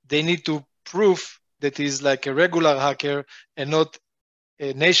 they need to prove that he's like a regular hacker and not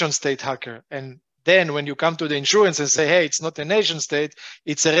a nation state hacker. And then when you come to the insurance and say, hey, it's not a nation state,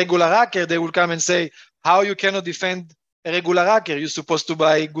 it's a regular hacker, they will come and say, how you cannot defend a regular hacker? You're supposed to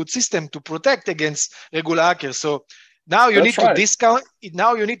buy a good system to protect against regular hackers. So now you need to discount.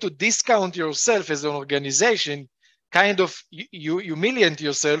 Now you need to discount yourself as an organization, kind of you humiliate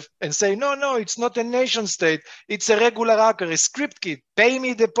yourself and say, no, it's not a nation state. It's a regular hacker, a script kid. Pay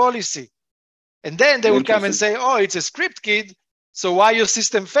me the policy. And then they will come and say, oh, it's a script kid. So why your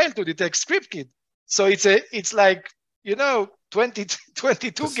system failed to detect script kid? So it's like,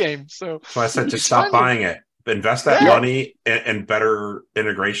 22 game. So I said, just stop buying it. Invest that money in better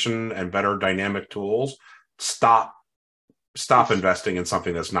integration and better dynamic tools. Stop investing in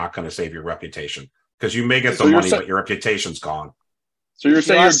something that's not going to save your reputation, because you may get the money, but your reputation's gone. So you're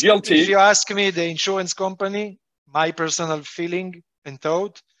saying you're guilty. If you ask me, the insurance company, my personal feeling and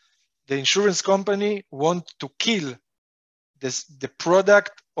thought, the insurance company want to kill the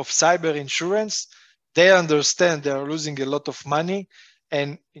product of cyber insurance. They understand they are losing a lot of money,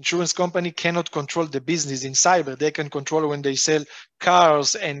 and insurance company cannot control the business in cyber. They can control when they sell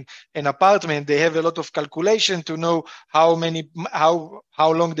cars and an apartment. They have a lot of calculation to know how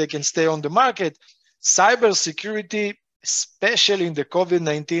long they can stay on the market. Cybersecurity, especially in the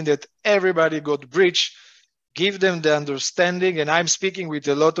COVID-19 that everybody got breached, give them the understanding. And I'm speaking with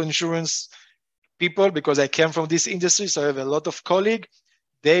a lot of insurance people because I came from this industry, so I have a lot of colleagues.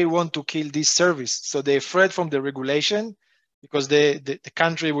 They want to kill this service. So they're afraid from the regulation, because the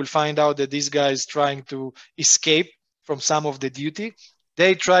country will find out that this guy is trying to escape from some of the duty.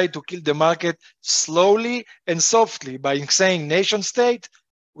 They try to kill the market slowly and softly by saying, nation state,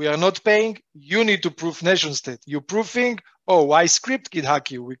 we are not paying. You need to prove nation state. You're proofing, oh, why script kid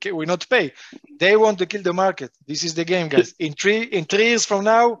hack you? We not pay. They want to kill the market. This is the game, guys. In 3 years from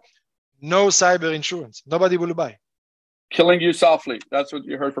now, no cyber insurance. Nobody will buy. Killing you softly. That's what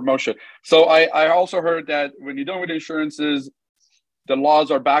you heard from Moshe. So I also heard that when you're done with insurances, the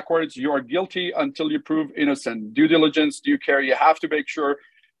laws are backwards. You are guilty until you prove innocent. Due diligence, do you care? You have to make sure.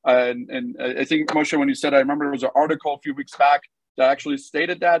 And I think, Moshe, when you said, I remember there was an article a few weeks back that actually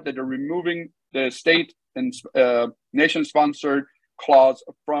stated that they're removing the state and nation-sponsored clause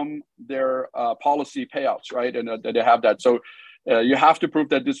from their policy payouts, right? And that they have that. So you have to prove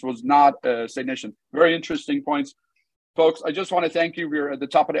that this was not a state nation. Very interesting points. Folks, I just want to thank you. We're at the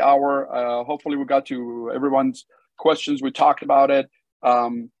top of the hour. Hopefully we got to everyone's questions. We talked about it.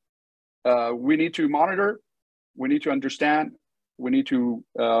 We need to monitor. We need to understand. We need to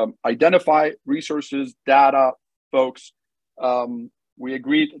identify resources, data, folks. We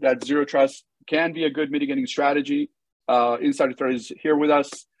agreed that zero trust can be a good mitigating strategy. Insider threat is here with us,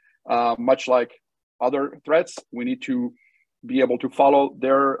 much like other threats. We need to be able to follow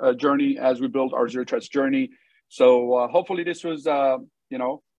their journey as we build our zero trust journey. So hopefully this was, a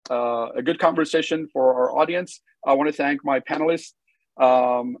good conversation for our audience. I want to thank my panelists,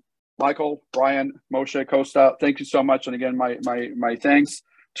 Michael, Brian, Moshe, Costa. Thank you so much. And again, my thanks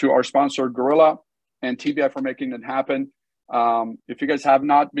to our sponsor, Gorilla, and TBI for making it happen. If you guys have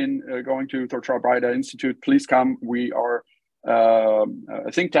not been going to Tortora Brida Institute, please come. We are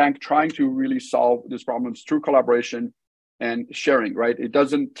a think tank trying to really solve these problems through collaboration and sharing, right? It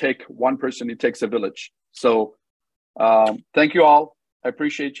doesn't take one person, it takes a village. So thank you all. I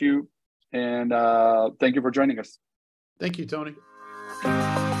appreciate you. And thank you for joining us. Thank you, Tony.